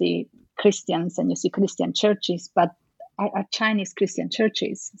course, you see Christians and you see Christian churches, but are Chinese Christian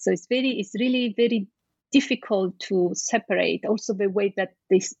churches. So it's really very difficult to separate. Also, the way that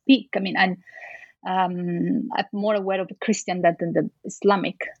they speak. I mean, I'm more aware of the Christian than the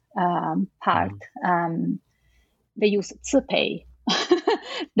Islamic part. They use 慈悲.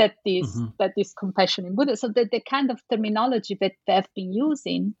 that is compassion in Buddha. So the kind of terminology that they have been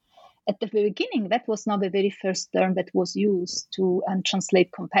using at the very beginning, that was not the very first term that was used to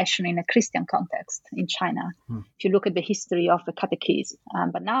translate compassion in a Christian context in China. If you look at the history of the catechism,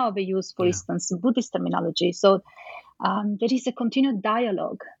 but now they use, for instance, Buddhist terminology. So there is a continued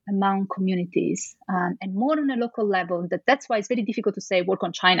dialogue among communities and more on a local level. That's why it's very difficult to say work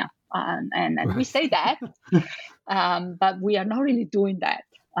on China. And we say that, but we are not really doing that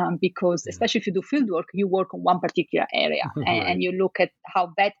because especially if you do field work, you work on one particular area and you look at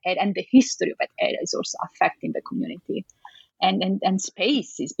how that area and the history of that area is also affecting the community. And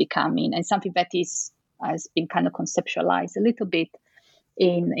space is becoming, and something that has been kind of conceptualized a little bit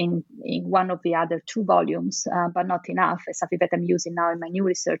in one of the other 2 volumes, but not enough. It's something that I'm using now in my new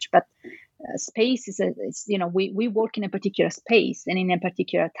research. But space is we work in a particular space and in a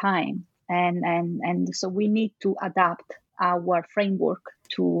particular time, and so we need to adapt our framework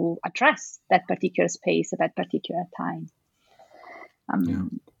to address that particular space at that particular time.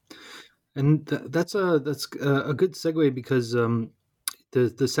 And that's a good segue because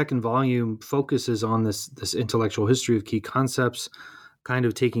the second volume focuses on this intellectual history of key concepts, kind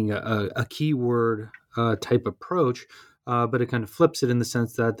of taking a keyword type approach, but it kind of flips it in the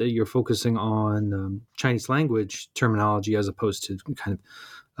sense that you're focusing on Chinese language terminology as opposed to kind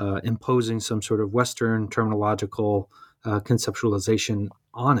of imposing some sort of Western terminological conceptualization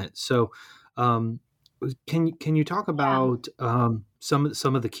on it. So can you talk about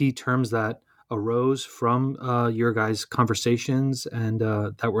some of the key terms that arose from your guys' conversations and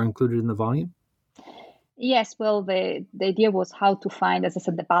that were included in the volume? Yes, well, the idea was how to find, as I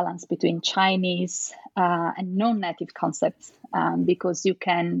said, the balance between Chinese and non-native concepts, because you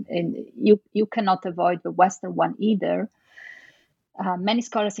cannot avoid the Western one either. Many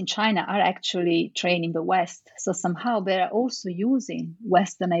scholars in China are actually trained in the West, so somehow they are also using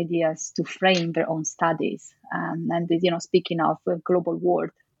Western ideas to frame their own studies. And speaking of a global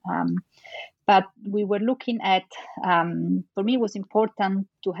world. But we were looking at, for me, it was important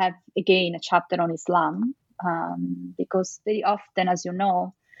to have, again, a chapter on Islam, because very often, as you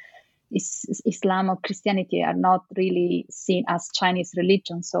know, Islam or Christianity are not really seen as Chinese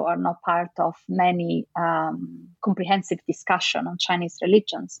religion, so are not part of many comprehensive discussion on Chinese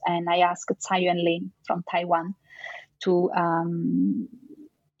religions. And I asked Tsai Yuan-Lin from Taiwan to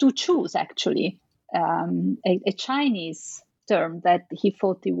choose, actually, a Chinese term that he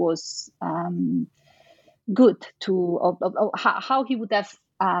thought it was good to how he would have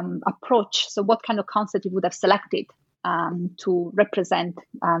approached. So what kind of concept he would have selected to represent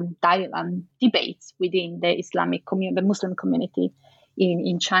debates within the Islamic community, the Muslim community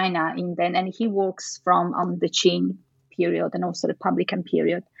in China. And he works from the Qing period and also Republican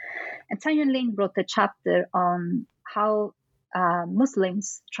period. And Tsai Yuan-Lin wrote a chapter on how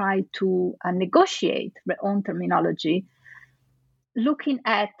Muslims try to negotiate their own terminology, looking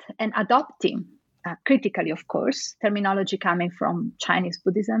at and adopting, critically, of course, terminology coming from Chinese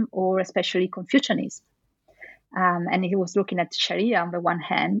Buddhism or especially Confucianism. And he was looking at Sharia on the one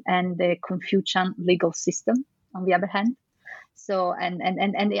hand and the Confucian legal system on the other hand. So, and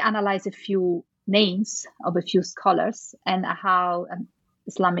they analyzed a few names of a few scholars and how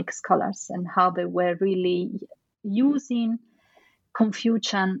Islamic scholars, and how they were really using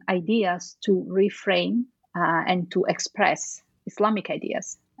Confucian ideas to reframe and to express Islamic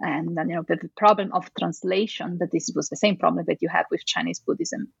ideas. And then, the problem of translation, that this was the same problem that you have with Chinese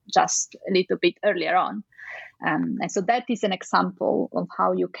Buddhism just a little bit earlier on. And so that is an example of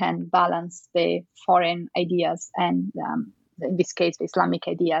how you can balance the foreign ideas and, in this case, the Islamic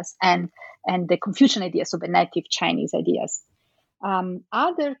ideas and the Confucian ideas, so the native Chinese ideas.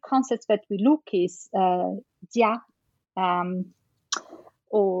 Other concepts that we look is jia,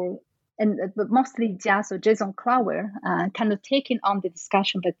 but mostly jia, so Jason Clower, kind of taking on the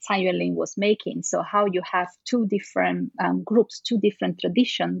discussion that Tsai Yuan-Lin was making. So how you have two different groups, two different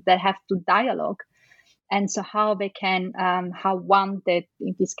traditions that have to dialogue. And so how they can, how one that,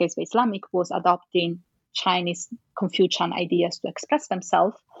 in this case, the Islamic, was adopting Chinese Confucian ideas to express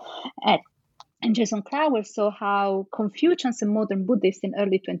themselves. And Jason Clower saw how Confucians and modern Buddhists in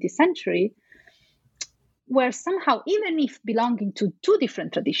early 20th century were somehow, even if belonging to two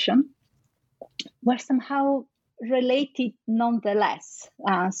different traditions, were somehow related nonetheless.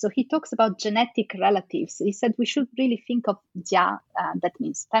 So he talks about genetic relatives. He said we should really think of jia, that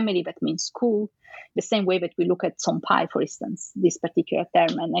means family, that means school, the same way that we look at zonpai, for instance, this particular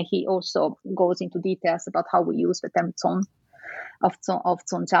term. And he also goes into details about how we use the term zon, of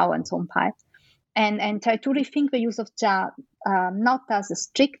zonjiao and zonpai. And try to rethink the use of jia, not as a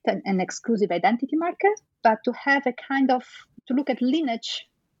strict and exclusive identity marker, but to have a kind of, to look at lineage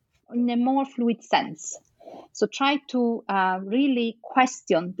in a more fluid sense. So try to really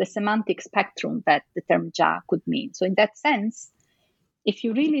question the semantic spectrum that the term jia could mean. So in that sense, if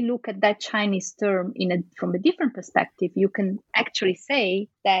you really look at that Chinese term from a different perspective, you can actually say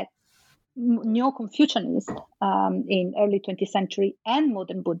that Neo-Confucianists in early 20th century and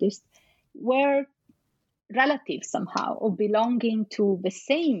modern Buddhists were relatives somehow, or belonging to the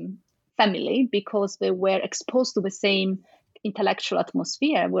same family because they were exposed to the same intellectual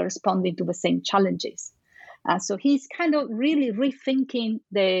atmosphere, were responding to the same challenges. So he's kind of really rethinking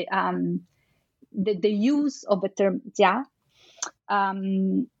the use of the term jia.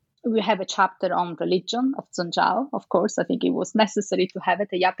 We have a chapter on religion of Zhengzhao. Of course, I think it was necessary to have it.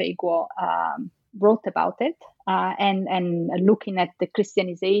 Yape Guo wrote about it, and looking at the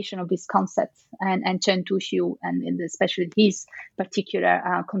Christianization of this concept, and Chen Tuxiu, and especially his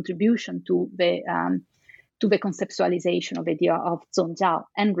particular contribution to the conceptualization of the idea of Zhengzhao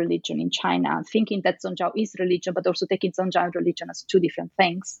and religion in China, thinking that Zhengzhao is religion, but also taking Zhengzhao and religion as two different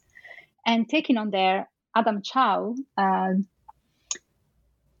things. And taking on there, Adam Chow,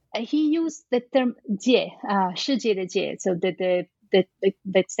 he used the term jie, 世界的jie, so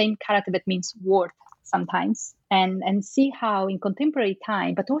the same character that means word sometimes, and see how in contemporary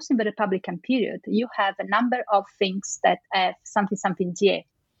time, but also in the Republican period, you have a number of things that have something jie.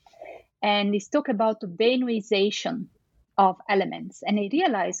 And he's talk about the Benuization of elements. And he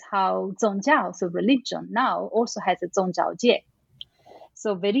realized how Zhongjiao, so religion, now also has a Zhongjiao jie.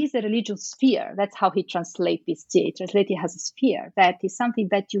 So there is a religious sphere. That's how he translates this jie. He translates it as a sphere. That is something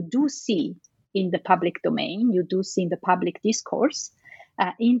that you do see in the public domain. You do see in the public discourse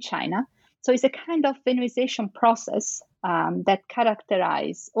in China. So it's a kind of Benuization process that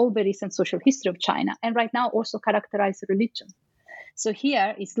characterize all the recent social history of China, and right now also characterize religion. So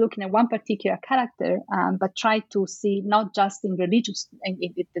here is looking at one particular character, but try to see not just in religious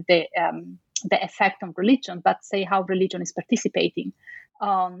the effect on religion, but say how religion is participating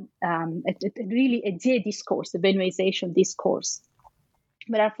on really a jie discourse, the Benuization discourse.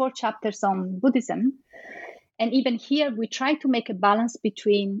 There are 4 chapters on Buddhism. And even here, we try to make a balance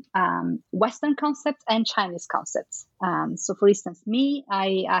between Western concepts and Chinese concepts. So for instance,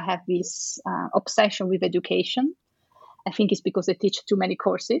 I have this obsession with education. I think it's because I teach too many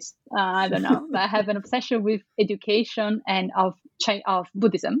courses. I don't know. I have an obsession with education and of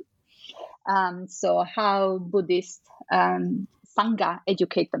Buddhism. So how Buddhist Sangha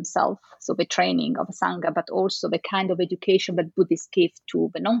educate themselves, so the training of a Sangha, but also the kind of education that Buddhists give to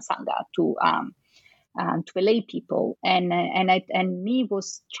the non-Sangha, to the lay people. And me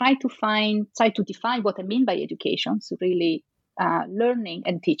was try to define what I mean by education, so really learning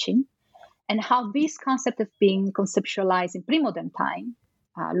and teaching, and how this concept have been conceptualized in pre-modern time,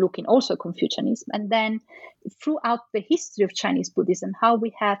 looking also at Confucianism, and then throughout the history of Chinese Buddhism, how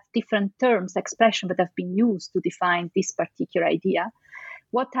we have different terms, expressions that have been used to define this particular idea.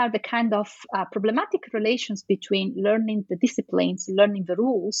 What are the kind of problematic relations between learning the disciplines, learning the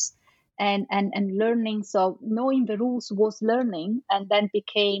rules, and learning? So knowing the rules was learning, and then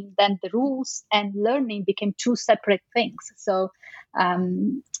the rules and learning became 2 separate things. So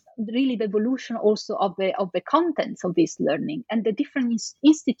really the evolution also of the contents of this learning and the different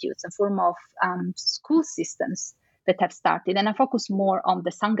institutes and form of school systems that have started. And I focus more on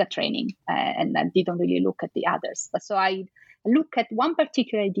the Sangha training, and I didn't really look at the others. But so I look at one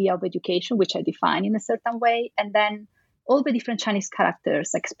particular idea of education, which I define in a certain way, and then all the different Chinese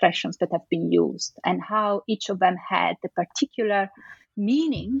characters, expressions that have been used, and how each of them had a particular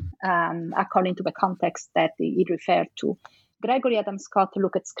meaning according to the context that it referred to. Gregory Adam Scott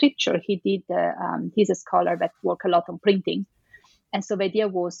looked at scripture. He's a scholar that worked a lot on printing. And so the idea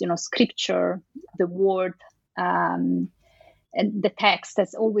was, scripture, the word, and the text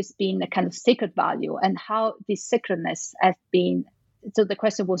has always been a kind of sacred value, and how this sacredness has been. So the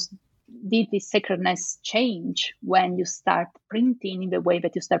question was, did this sacredness change when you start printing in the way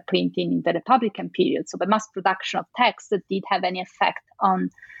that you start printing in the Republican period? So the mass production of text that did have any effect on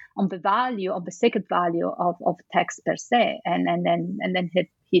the value of the sacred value of text per se? And then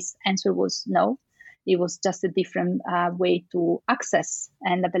his answer was no. It was just a different way to access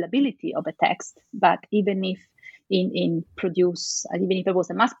and availability of a text. But even if even if there was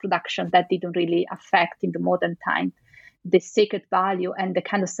a mass production, that didn't really affect in the modern time the sacred value and the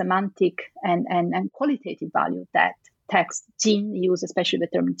kind of semantic and qualitative value that text, Jin, use especially the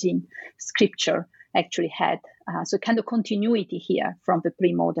term Jin, scripture, actually had. So kind of continuity here from the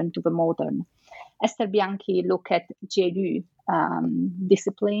pre-modern to the modern. Esther Bianchi looked at Jelu,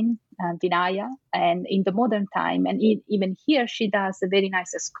 discipline, Vinaya, and in the modern time. And even here, she does a very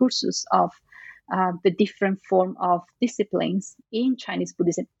nice excursus of the different form of disciplines in Chinese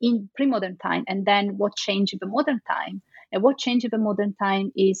Buddhism in pre-modern time, and then what changed in the modern time. And what changed in the modern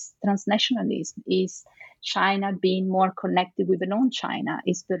time is transnationalism, is China being more connected with the non-China,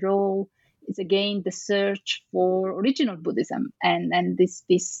 is the role, is again the search for original Buddhism, and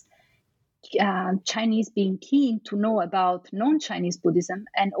this Chinese being keen to know about non-Chinese Buddhism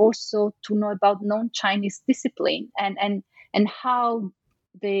and also to know about non-Chinese discipline, and how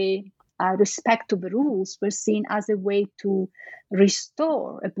the respect to the rules were seen as a way to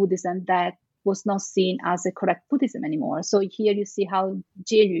restore a Buddhism that was not seen as a correct Buddhism anymore. So here you see how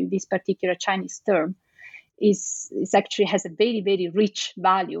Jelu, this particular Chinese term, is actually has a very, very rich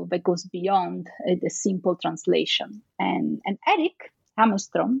value that goes beyond the simple translation. And Eric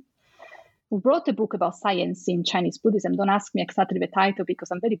Hammerstrom, who wrote a book about science in Chinese Buddhism, don't ask me exactly the title because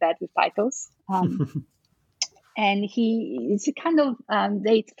I'm very bad with titles. And he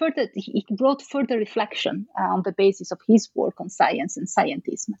brought further reflection on the basis of his work on science and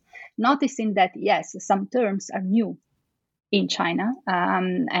scientism, noticing that, yes, some terms are new in China,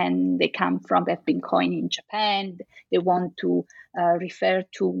 and they've been coined in Japan. They want to refer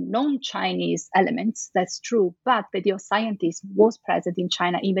to non-Chinese elements. That's true, but the idea of scientism was present in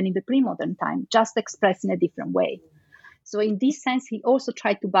China even in the pre-modern time, just expressed in a different way. So in this sense, he also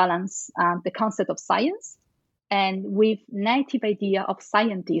tried to balance the concept of science and with native idea of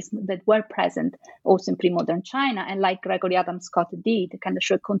scientism that were present also in pre-modern China. And like Gregory Adam Scott did, kind of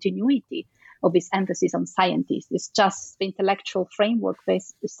show continuity of his emphasis on scientists. It's just the intellectual framework, the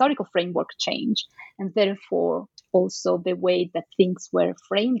historical framework changed, and therefore also the way that things were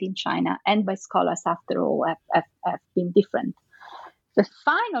framed in China and by scholars after all have been different. The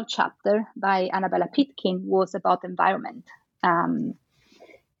final chapter by Annabella Pitkin was about environment.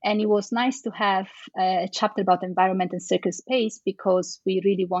 And it was nice to have a chapter about environment and sacred space because we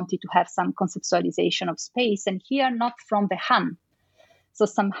really wanted to have some conceptualization of space, and here not from the Han. So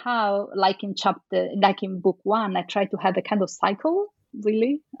somehow, like in book 1, I tried to have a kind of cycle,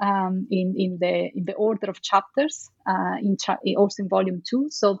 really, in the order of chapters, also in volume 2.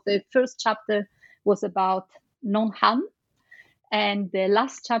 So the first chapter was about non-Han, and the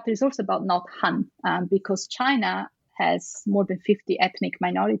last chapter is also about not Han, because China has more than 50 ethnic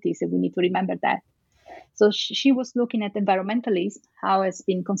minorities, and we need to remember that. So she was looking at environmentalism, how it's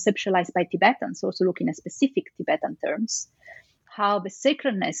been conceptualized by Tibetans, also looking at specific Tibetan terms, how the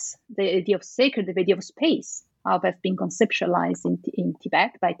sacredness, the idea of sacred, the idea of space, how they've been conceptualized in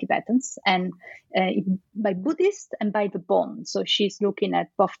Tibet by Tibetans and by Buddhists and by the Bon. So she's looking at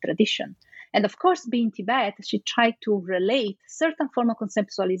both tradition. And of course, being Tibet, she tried to relate certain form of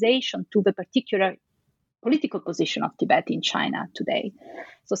conceptualization to the particular political position of Tibet in China today.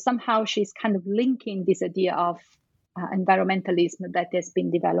 So somehow she's kind of linking this idea of environmentalism that has been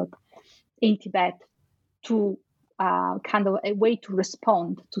developed in Tibet to kind of a way to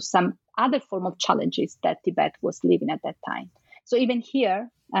respond to some other form of challenges that Tibet was living at that time. So even here,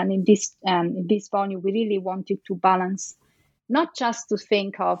 and in this volume, we really wanted to balance, not just to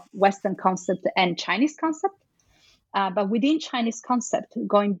think of Western concept and Chinese concept, But within Chinese concept,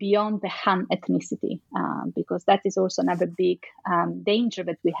 going beyond the Han ethnicity, because that is also another big danger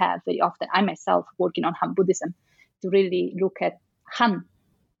that we have very often. I myself working on Han Buddhism to really look at Han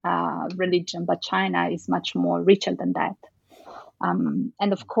religion, but China is much more richer than that.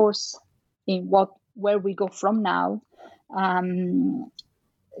 And of course, where we go from now,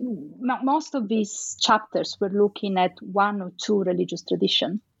 most of these chapters were looking at one or two religious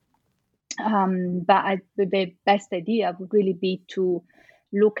traditions. But the best idea would really be to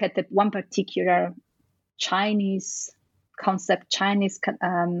look at one particular Chinese concept, Chinese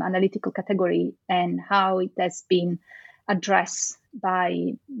analytical category, and how it has been addressed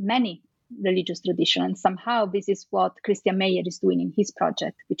by many religious traditions. And somehow this is what Christian Meyer is doing in his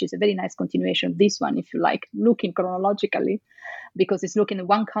project, which is a very nice continuation of this one, if you like, looking chronologically, because it's looking at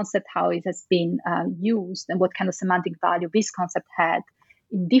one concept, how it has been used, and what kind of semantic value this concept had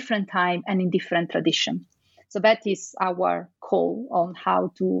in different time and in different tradition. So that is our call on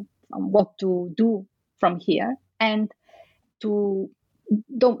what to do from here, and to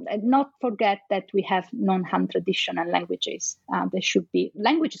not forget that we have non-Han tradition and languages. There should be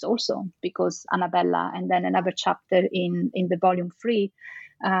languages also, because Annabella and then another chapter in the volume 3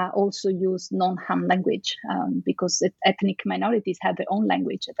 also use non-Han language, because ethnic minorities have their own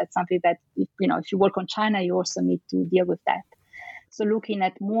language. That's something that, if you work on China, you also need to deal with that. So looking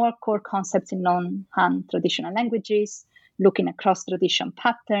at more core concepts in non-Han traditional languages, looking at cross-tradition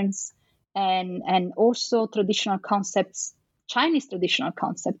patterns, and also traditional concepts, Chinese traditional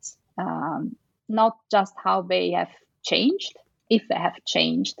concepts, not just how they have changed, if they have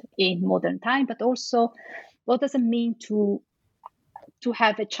changed in modern time, but also what does it mean to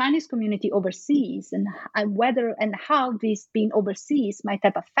have a Chinese community overseas, and whether and how this being overseas might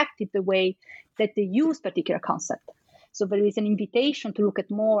have affected the way that they use particular concept. So there is an invitation to look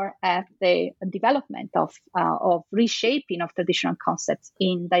at more at the development of reshaping of traditional concepts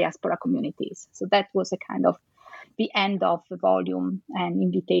in diaspora communities. So that was a kind of the end of the volume, and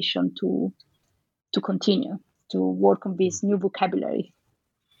invitation to continue to work on this new vocabulary.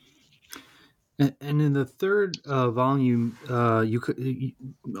 And in the third volume,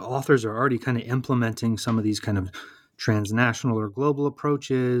 authors are already kind of implementing some of these kind of transnational or global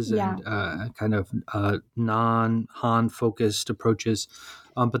approaches, and kind of non-Han focused approaches.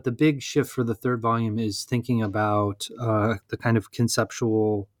 But the big shift for the third volume is thinking about the kind of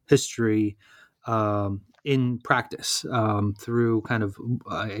conceptual history in practice, through kind of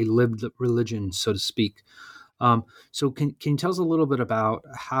a lived religion, so to speak. So can you tell us a little bit about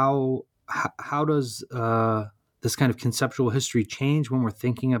how does this kind of conceptual history change when we're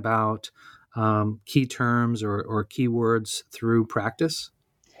thinking about key terms or keywords through practice?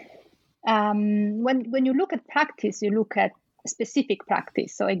 When you look at practice, you look at specific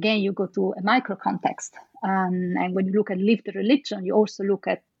practice. So again, you go to a micro context. And when you look at lived religion, you also look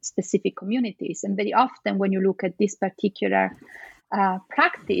at specific communities. And very often when you look at this particular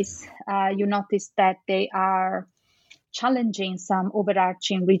practice, you notice that they are challenging some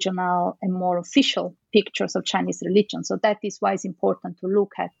overarching regional and more official pictures of Chinese religion. So that is why it's important to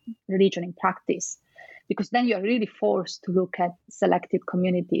look at religion in practice, because then you're really forced to look at selected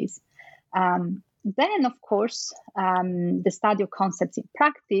communities. Then, of course, the study of concepts in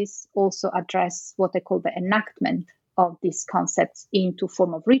practice also address what I call the enactment of these concepts into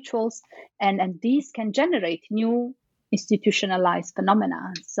form of rituals, and these can generate new institutionalized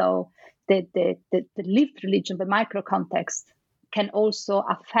phenomena. So the lived religion, the micro context, can also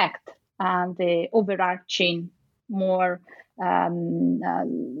affect the overarching, more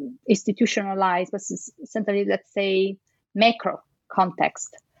institutionalized, but essentially, let's say, macro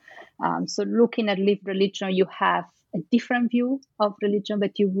context. So looking at lived religion, you have a different view of religion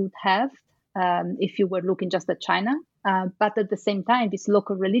that you would have if you were looking just at China. But at the same time, these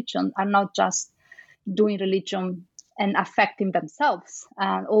local religions are not just doing religion and affecting themselves.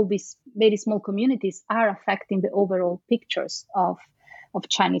 All these very small communities are affecting the overall pictures of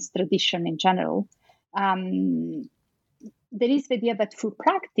Chinese tradition in general. There is the idea that through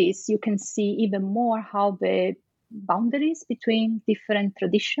practice, you can see even more how the boundaries between different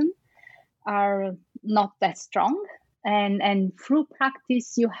traditions are not that strong. And through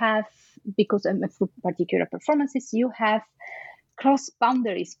practice, you have, because through particular performances, you have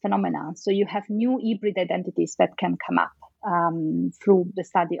cross-boundaries phenomena. So you have new hybrid identities that can come up through the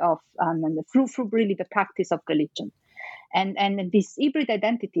study of, and through really the practice of religion. And these hybrid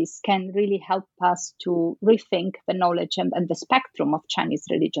identities can really help us to rethink the knowledge and the spectrum of Chinese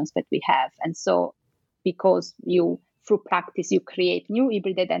religions that we have. And so because through practice, you create new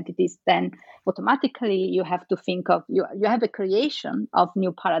hybrid identities, then automatically you have to think of, you have a creation of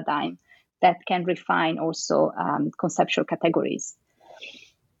new paradigm that can refine also conceptual categories.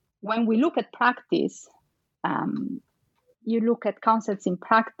 When we look at practice, you look at concepts in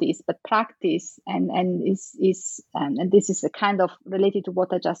practice, but practice and this is a kind of related to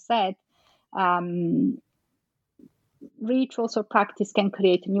what I just said. Rituals or practice can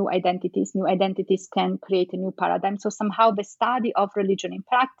create new identities. New identities can create a new paradigm. So somehow the study of religion in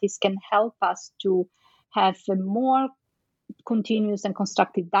practice can help us to have a more continuous and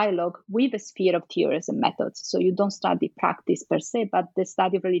constructive dialogue with the sphere of theories and methods. So you don't study practice per se, but the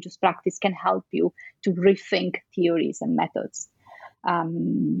study of religious practice can help you to rethink theories and methods.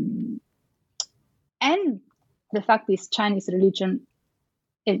 And the fact is, Chinese religion,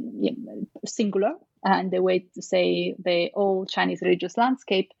 singular, and the way to say the whole Chinese religious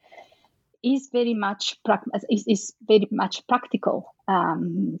landscape is very much practical.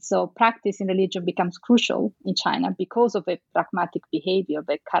 So practice in religion becomes crucial in China because of the pragmatic behavior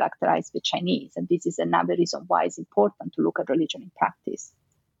that characterizes the Chinese. And this is another reason why it's important to look at religion in practice.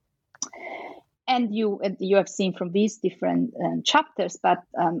 And you have seen from these different chapters, but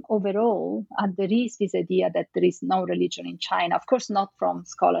overall, there is this idea that there is no religion in China. Of course, not from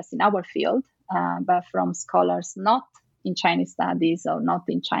scholars in our field, but from scholars not in Chinese studies or not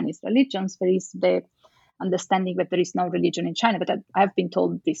in Chinese religions. There is the understanding that there is no religion in China. But I've been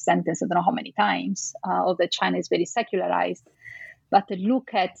told this sentence I don't know how many times, or that China is very secularized. But to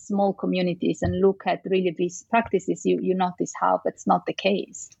look at small communities and look at really these practices, you notice how that's not the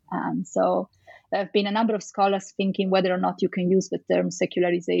case. So there have been a number of scholars thinking whether or not you can use the term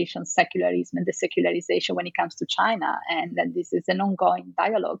secularization, secularism, and desecularization when it comes to China. And that this is an ongoing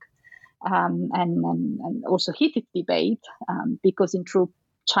dialogue and also heated debate, because in truth,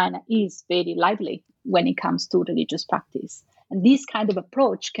 China is very lively when it comes to religious practice. And this kind of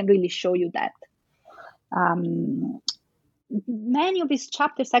approach can really show you that. Many of these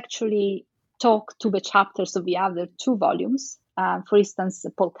chapters actually talk to the chapters of the other two volumes. For instance,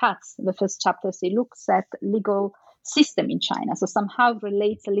 Paul Katz, the first chapter, he looks at legal system in China. So somehow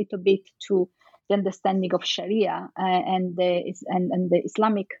relates a little bit to the understanding of Sharia and the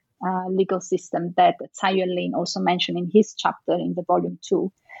Islamic legal system that Tsai Yuan-Lin also mentioned in his chapter in the volume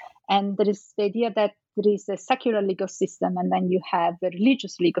 2. And there is the idea that there is a secular legal system and then you have a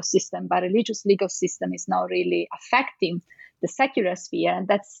religious legal system, but religious legal system is not really affecting the secular sphere, and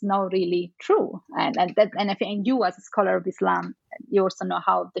that's not really true. And I think you, as a scholar of Islam, you also know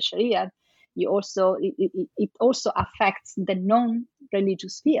how the Sharia, it also affects the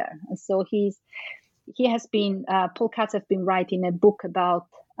non-religious sphere. And so Paul Katz has been writing a book about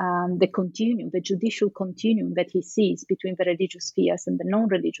the judicial continuum that he sees between the religious spheres and the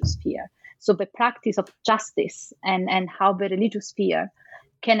non-religious sphere. So the practice of justice and how the religious sphere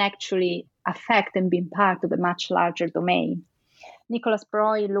can actually affect and be part of a much larger domain. Nicholas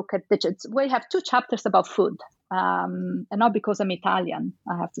Breuer we have two chapters about food, and not because I'm Italian,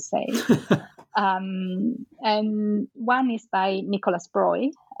 I have to say. And one is by Nicholas Breuer,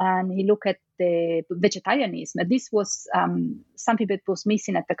 and he looked at the vegetarianism. This was something that was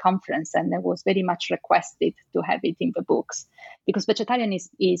missing at the conference, and it was very much requested to have it in the books, because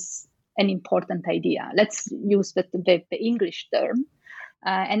vegetarianism is an important idea. Let's use the English term.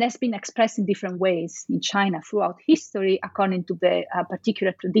 And has been expressed in different ways in China throughout history, according to the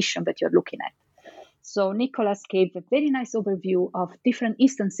particular tradition that you're looking at. So Nicholas gave a very nice overview of different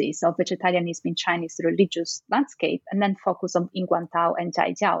instances of vegetarianism in Chinese religious landscape, and then focus on Yingguantao and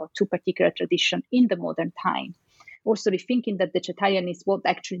Zhaijiao, two particular traditions in the modern time. Also rethinking that vegetarianism, what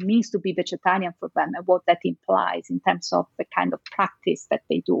actually means to be vegetarian for them, and what that implies in terms of the kind of practice that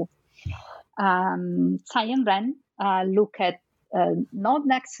they do. Tsai and Ren look at not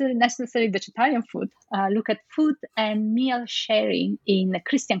necessarily vegetarian food, look at food and meal sharing in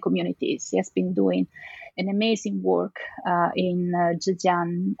Christian communities. He has been doing an amazing work in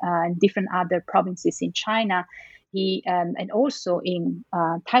Zhejiang and different other provinces in China, and also in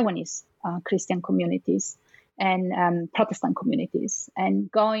Taiwanese Christian communities and Protestant communities,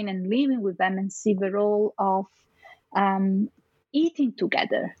 and going and living with them and see the role of eating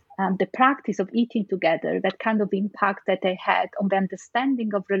together. The practice of eating together, that kind of impact that they had on the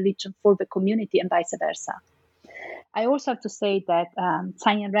understanding of religion for the community and vice versa. I also have to say that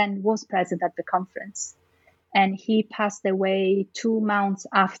Tsai Yen-Ren was present at the conference, and he passed away 2 months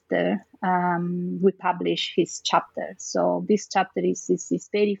after we published his chapter. So this chapter is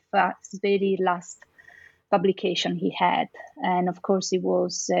very last publication he had. And of course, it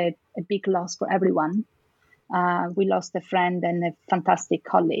was a big loss for everyone. We lost a friend and a fantastic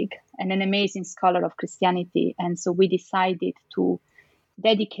colleague and an amazing scholar of Christianity. And so we decided to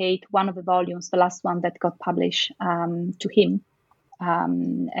dedicate one of the volumes, the last one that got published, to him.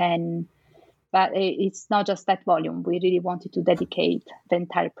 And But it's not just that volume. We really wanted to dedicate the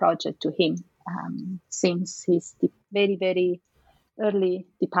entire project to him since his very, very early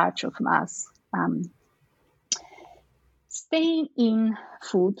departure from us. Staying in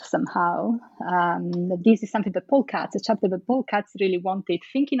food somehow, this is something that Paul Katz, a chapter that Paul Katz really wanted,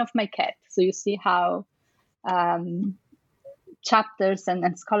 thinking of my cat. So you see how chapters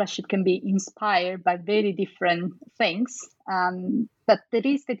and scholarship can be inspired by very different things. But there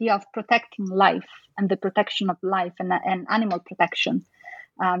is the idea of protecting life and the protection of life and animal protection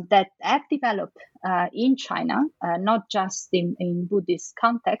that have developed in China, not just in Buddhist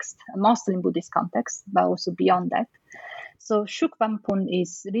context, mostly in Buddhist context, but also beyond that. So Shuk Wampun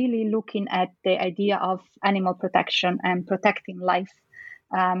is really looking at the idea of animal protection and protecting life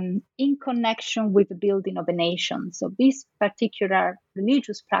in connection with the building of a nation. So this particular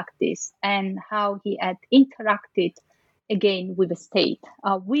religious practice and how he had interacted again with the state,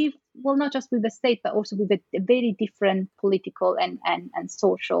 not just with the state, but also with a very different political and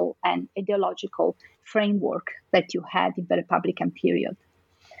social and ideological framework that you had in the Republican period.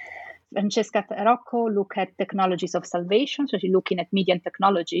 Francesca Rocco looked at technologies of salvation, so she's looking at media and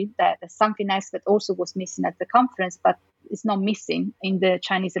technology. That's something else that also was missing at the conference, but is not missing in the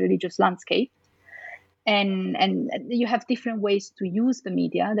Chinese religious landscape. And you have different ways to use the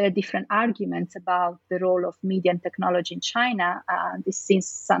media. There are different arguments about the role of media and technology in China.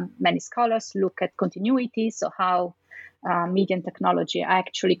 Since many scholars look at continuity, so how media and technology are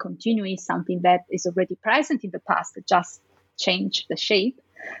actually continuing something that is already present in the past, just change the shape.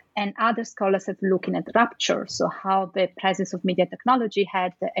 And other scholars have looking at rupture, so how the presence of media technology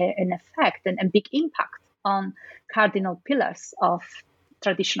had an effect and a big impact on cardinal pillars of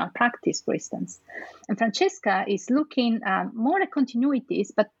traditional practice, for instance. And Francesca is looking more at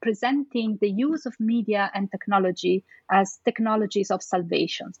continuities, but presenting the use of media and technology as technologies of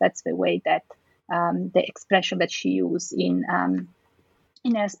salvation. That's the way that the expression that she used in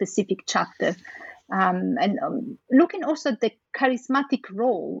a specific chapter. Looking also at the charismatic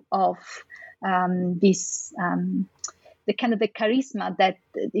role of this, the kind of the charisma that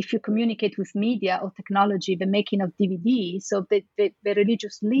if you communicate with media or technology, the making of DVD, so the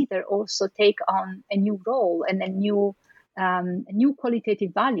religious leader also take on a new role and a new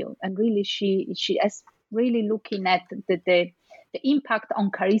qualitative value. And really, she is really looking at the impact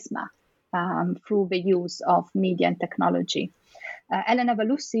on charisma through the use of media and technology. Elena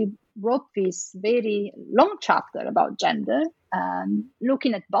Valussi wrote this very long chapter about gender,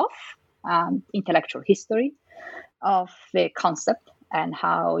 looking at both intellectual history of the concept and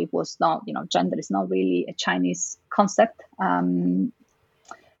how it was not, gender is not really a Chinese concept.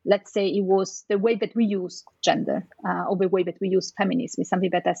 Let's say it was the way that we use gender or the way that we use feminism is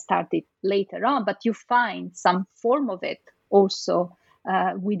something that has started later on, but you find some form of it also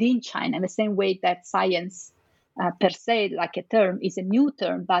within China in the same way that science per se, like a term, is a new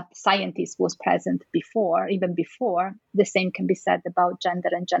term, but scientist was present before, even before. The same can be said about gender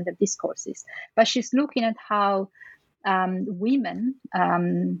and gender discourses. But she's looking at how women,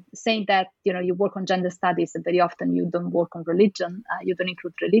 saying that, you work on gender studies, and very often you don't work on religion, you don't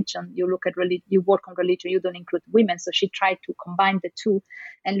include religion, you look at you work on religion, you don't include women. So she tried to combine the two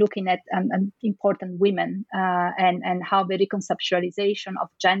and looking at important women and how the reconceptualization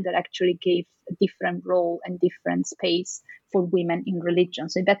of gender actually gave a different role and different space for women in religion.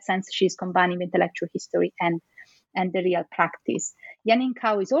 So in that sense, she's combining intellectual history and the real practice. Yanin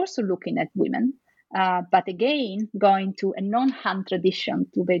Kao is also looking at women, but again, going to a non-Han tradition,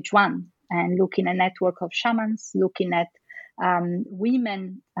 to the Zhuan, and looking at a network of shamans, looking at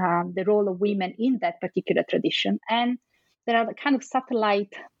women, the role of women in that particular tradition. And there are kind of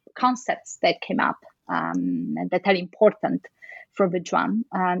satellite concepts that came up that are important for the Zhuan.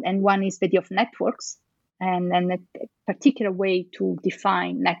 And one is the idea of networks, and a particular way to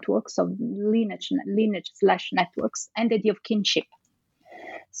define networks, of lineage/networks, and the idea of kinship.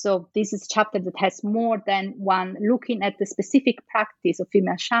 So this is a chapter that has more than one, looking at the specific practice of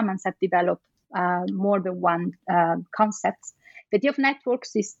female shamans have developed more than one concepts. The idea of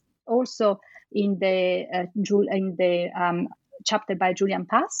networks is also in the chapter by Julian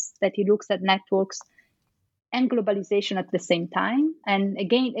Pass, that he looks at networks and globalization at the same time. And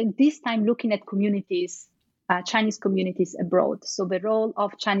again, at this time, looking at communities, Chinese communities abroad. So the role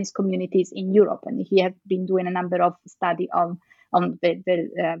of Chinese communities in Europe. And he has been doing a number of studies on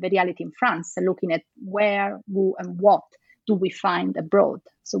the reality in France, looking at where, who, and what do we find abroad.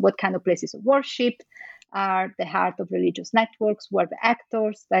 So what kind of places of worship are the heart of religious networks, who are the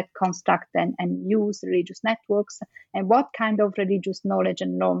actors that construct and use religious networks, and what kind of religious knowledge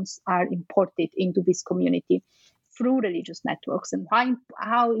and norms are imported into this community through religious networks, and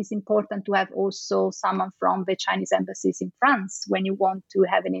how it's important to have also someone from the Chinese embassies in France when you want to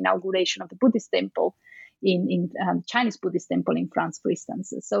have an inauguration of the Buddhist temple in Chinese Buddhist temple in France, for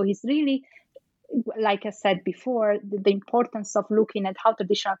instance. So he's really, like I said before, the importance of looking at how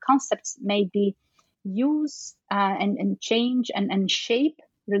traditional concepts may be used and change and shape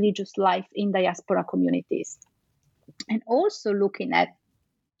religious life in diaspora communities. And also looking at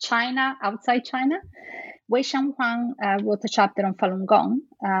China, outside China. Wei Xianghuang wrote a chapter on Falun Gong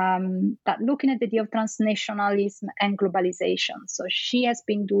that looking at the idea of transnationalism and globalization. So she has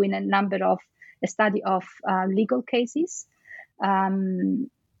been doing a study of legal cases about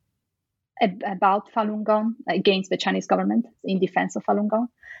Falun Gong against the Chinese government in defense of Falun Gong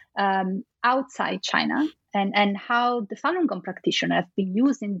outside China, and how the Falun Gong practitioners have been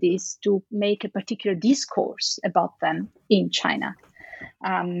using this to make a particular discourse about them in China.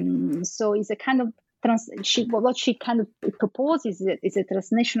 So it's a kind of what she kind of proposes is a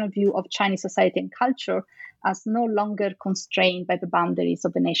transnational view of Chinese society and culture as no longer constrained by the boundaries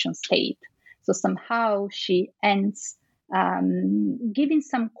of the nation state. So somehow she ends giving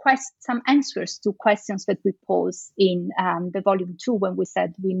some answers to questions that we pose in the volume 2 when we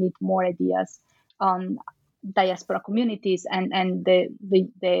said we need more ideas on diaspora communities and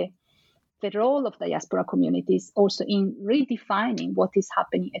the role of diaspora communities also in redefining what is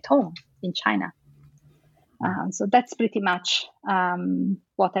happening at home in China. So that's pretty much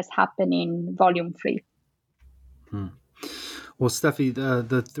what has happened in volume 3. Well, Steffi,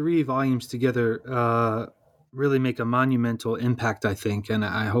 the 3 volumes together really make a monumental impact, I think, and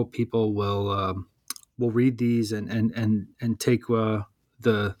I hope people will read these and take the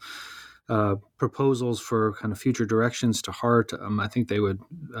proposals for kind of future directions to heart. I think they would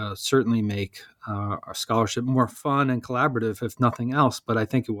certainly make our scholarship more fun and collaborative, if nothing else. But I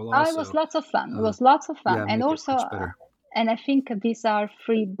think it will also. It was lots of fun. It was lots of fun, yeah, and also, and I think these are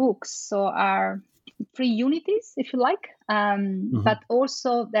free books, so are free unities, if you like. But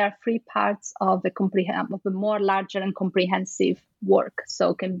also there are 3 parts of the more larger and comprehensive work,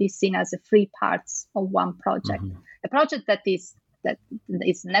 so can be seen as 3 parts of one project. A project that is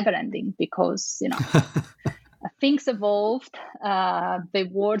never ending because things evolved, the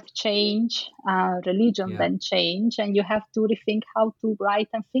world changed, religion then changed, and you have to rethink how to write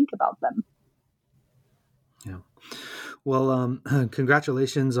and think about them. Yeah. Well,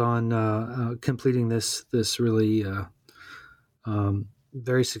 congratulations on completing this really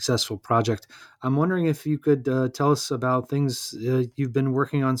very successful project. I'm wondering if you could tell us about things you've been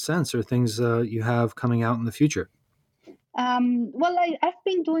working on since, or things you have coming out in the future. Well, I've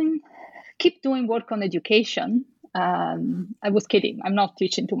been keep doing work on education. I was kidding. I'm not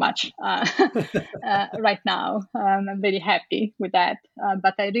teaching too much right now. I'm very happy with that.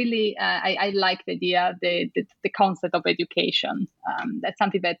 But I really, I like the idea, the concept of education. That's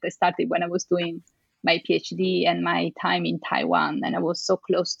something that I started when I was doing my PhD and my time in Taiwan. And I was so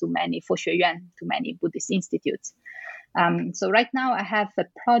close to many Buddhist institutes. So right now I have a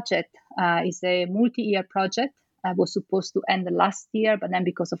project. It's a multi-year project. I was supposed to end last year, but then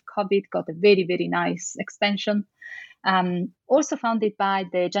because of COVID, got a very, very nice extension. Also founded by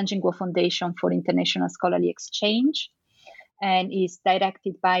the Zhang Jingguo Foundation for International Scholarly Exchange, and is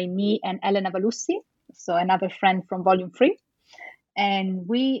directed by me and Elena Valussi, so another friend from Volume 3. And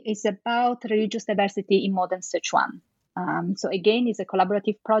it's about religious diversity in modern Sichuan. So again, it's a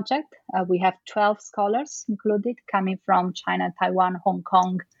collaborative project. We have 12 scholars included, coming from China, Taiwan, Hong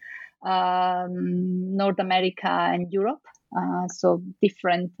Kong, North America and Europe, so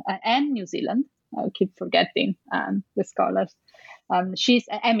different, and New Zealand. I keep forgetting the scholars. She's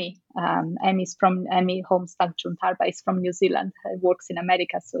Emmy. Emmy Holmes-Tanchun-Tarba is from New Zealand. Works in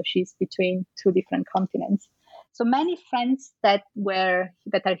America, so she's between 2 different continents. So many friends that are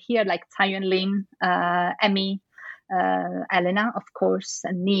here, like Taiyuan Lin, Emmy, Elena, of course,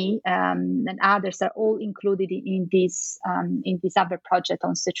 and me, and others are all included in this other project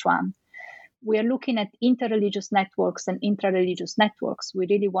on Sichuan. We are looking at interreligious networks and intrareligious networks. We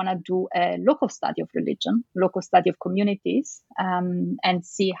really want to do a local study of religion, local study of communities, and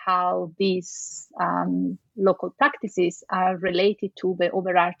see how these local practices are related to the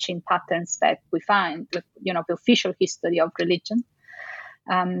overarching patterns that we find, the official history of religion.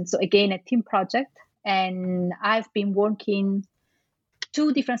 So again, a team project. And I've been working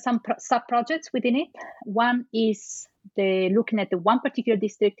 2 different sub-projects within it. One is looking at the one particular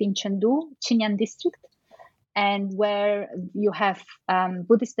district in Chengdu, Qinyan district, and where you have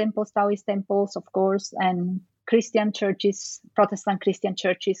Buddhist temples, Taoist temples, of course, and Christian churches, Protestant Christian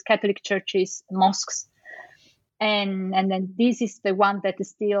churches, Catholic churches, mosques. And then this is the one that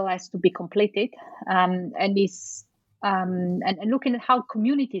still has to be completed, and is and looking at how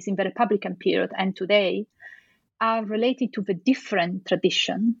communities in the Republican period and today are related to the different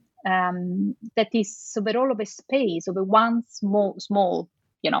tradition, that is, so the role of a space, of a one small,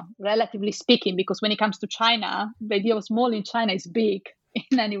 relatively speaking, because when it comes to China, the idea of small in China is big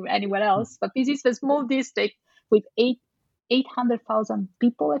in anywhere else. But this is a small district with 800,000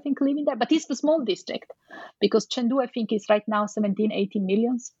 people, I think, living there. But it's a small district because Chengdu, I think, is right now 17, 18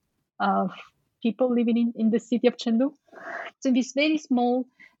 millions of people living in the city of Chengdu. So in this very small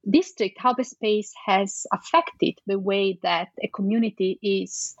district, how the space has affected the way that a community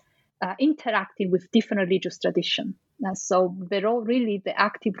is interacting with different religious tradition. So the role, really the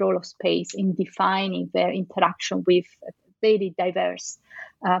active role of space in defining their interaction with a very diverse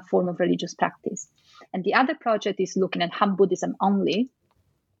form of religious practice. And the other project is looking at Han Buddhism only,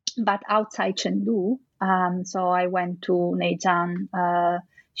 but outside Chengdu. So I went to Neijiang,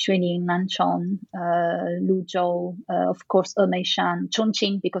 Xuening, Nanchong, Luzhou, of course, Emeishan,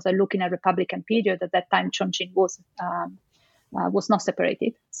 Chongqing, because I'm looking at Republican period. At that time, Chongqing was not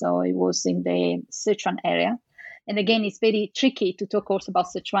separated. So it was in the Sichuan area. And again, it's very tricky to talk also about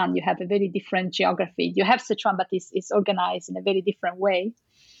Sichuan. You have a very different geography. You have Sichuan, but it's organized in a very different way.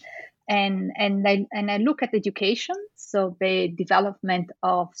 And I look at education, so the development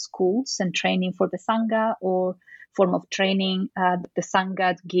of schools and training for the Sangha, or form of training the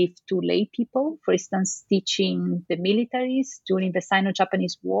Sangha give to lay people, for instance, teaching the militaries during the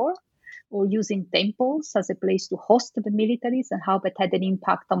Sino-Japanese War, or using temples as a place to host the militaries, and how that had an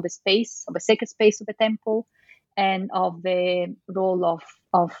impact on the space, of the sacred space of the temple, and of the role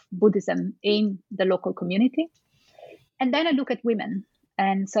of Buddhism in the local community. And then I look at women.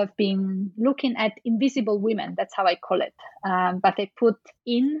 And so I've been looking at invisible women, that's how I call it. But I put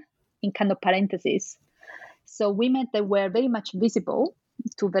in kind of parentheses. So women that were very much visible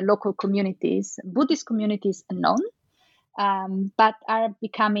to the local communities, Buddhist communities unknown, but are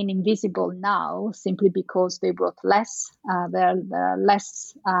becoming invisible now simply because they wrote less. There are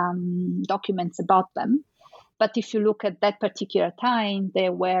less documents about them. But if you look at that particular time, they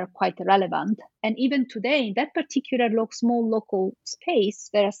were quite relevant. And even today, in that particular small local space,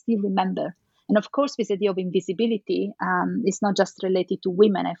 they are still remembered. And of course, this idea of invisibility is not just related to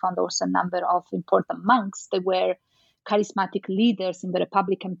women. I found also a number of important monks that were charismatic leaders in the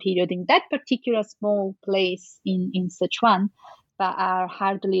Republican period in that particular small place in Sichuan, but are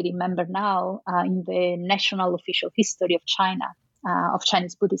hardly remembered now in the national official history of China, of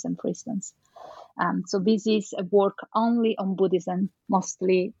Chinese Buddhism, for instance. So this is a work only on Buddhism,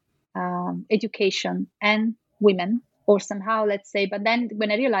 mostly education and women, or somehow, let's say. But then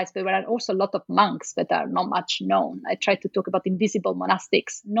when I realized there were also a lot of monks that are not much known, I tried to talk about invisible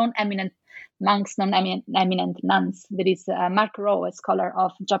monastics, non-eminent monks, non-eminent nuns. There is Mark Rowe, a scholar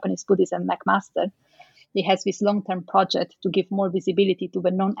of Japanese Buddhism, McMaster. He has this long-term project to give more visibility to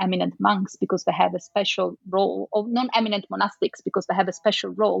the non-eminent monks because they have a special role, or non-eminent monastics because they have a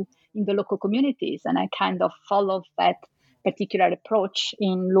special role in the local communities. And I kind of follow that particular approach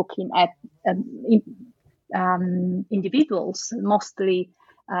in looking at individuals, mostly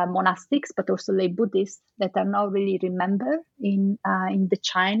monastics, but also lay Buddhists that are not really remembered in the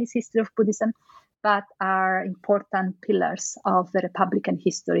Chinese history of Buddhism, but are important pillars of the Republican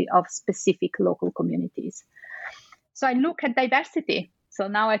history of specific local communities. So I look at diversity. So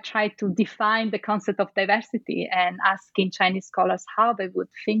now I try to define the concept of diversity and asking Chinese scholars how they would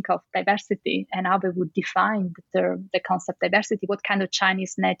think of diversity and how they would define the concept diversity, what kind of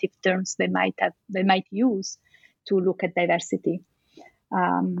Chinese native terms they might use to look at diversity.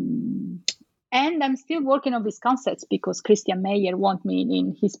 And I'm still working on these concepts because Christian Meyer wants me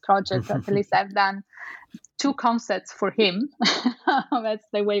in his project. At least I've done 2 concepts for him. That's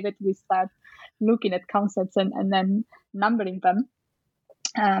the way that we start looking at concepts and then numbering them.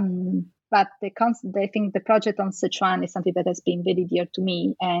 But I think the project on Sichuan is something that has been very dear to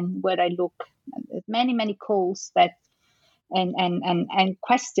me, and where I look at many calls that and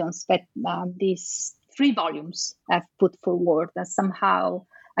questions that these 3 volumes have put forward, and somehow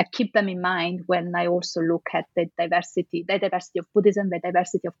I keep them in mind when I also look at the diversity of Buddhism, the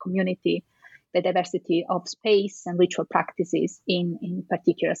diversity of community, the diversity of space and ritual practices in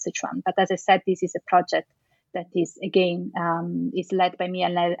particular Sichuan. But as I said, this is a project that is, again, is led by me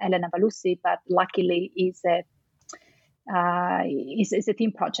and Elena Valusi, but luckily is a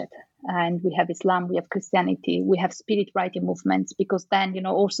team project. And we have Islam, we have Christianity, we have spirit writing movements, because then,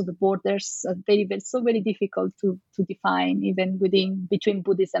 also the borders are very difficult to define, even between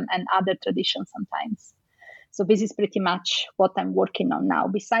Buddhism and other traditions sometimes. So this is pretty much what I'm working on now,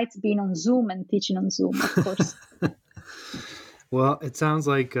 besides being on Zoom and teaching on Zoom, of course. Well, it sounds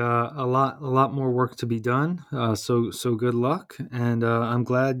like a lot more work to be done. So good luck, and I'm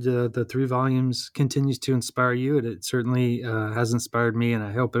glad the 3 volumes continues to inspire you. It certainly has inspired me, and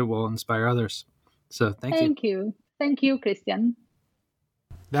I hope it will inspire others. So Thank you. Thank you, Christian.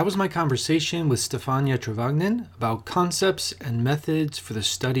 That was my conversation with Stefania Travagnin about concepts and methods for the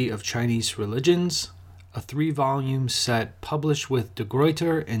study of Chinese religions, a 3-volume set published with De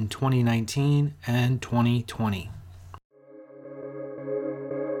Gruyter in 2019 and 2020.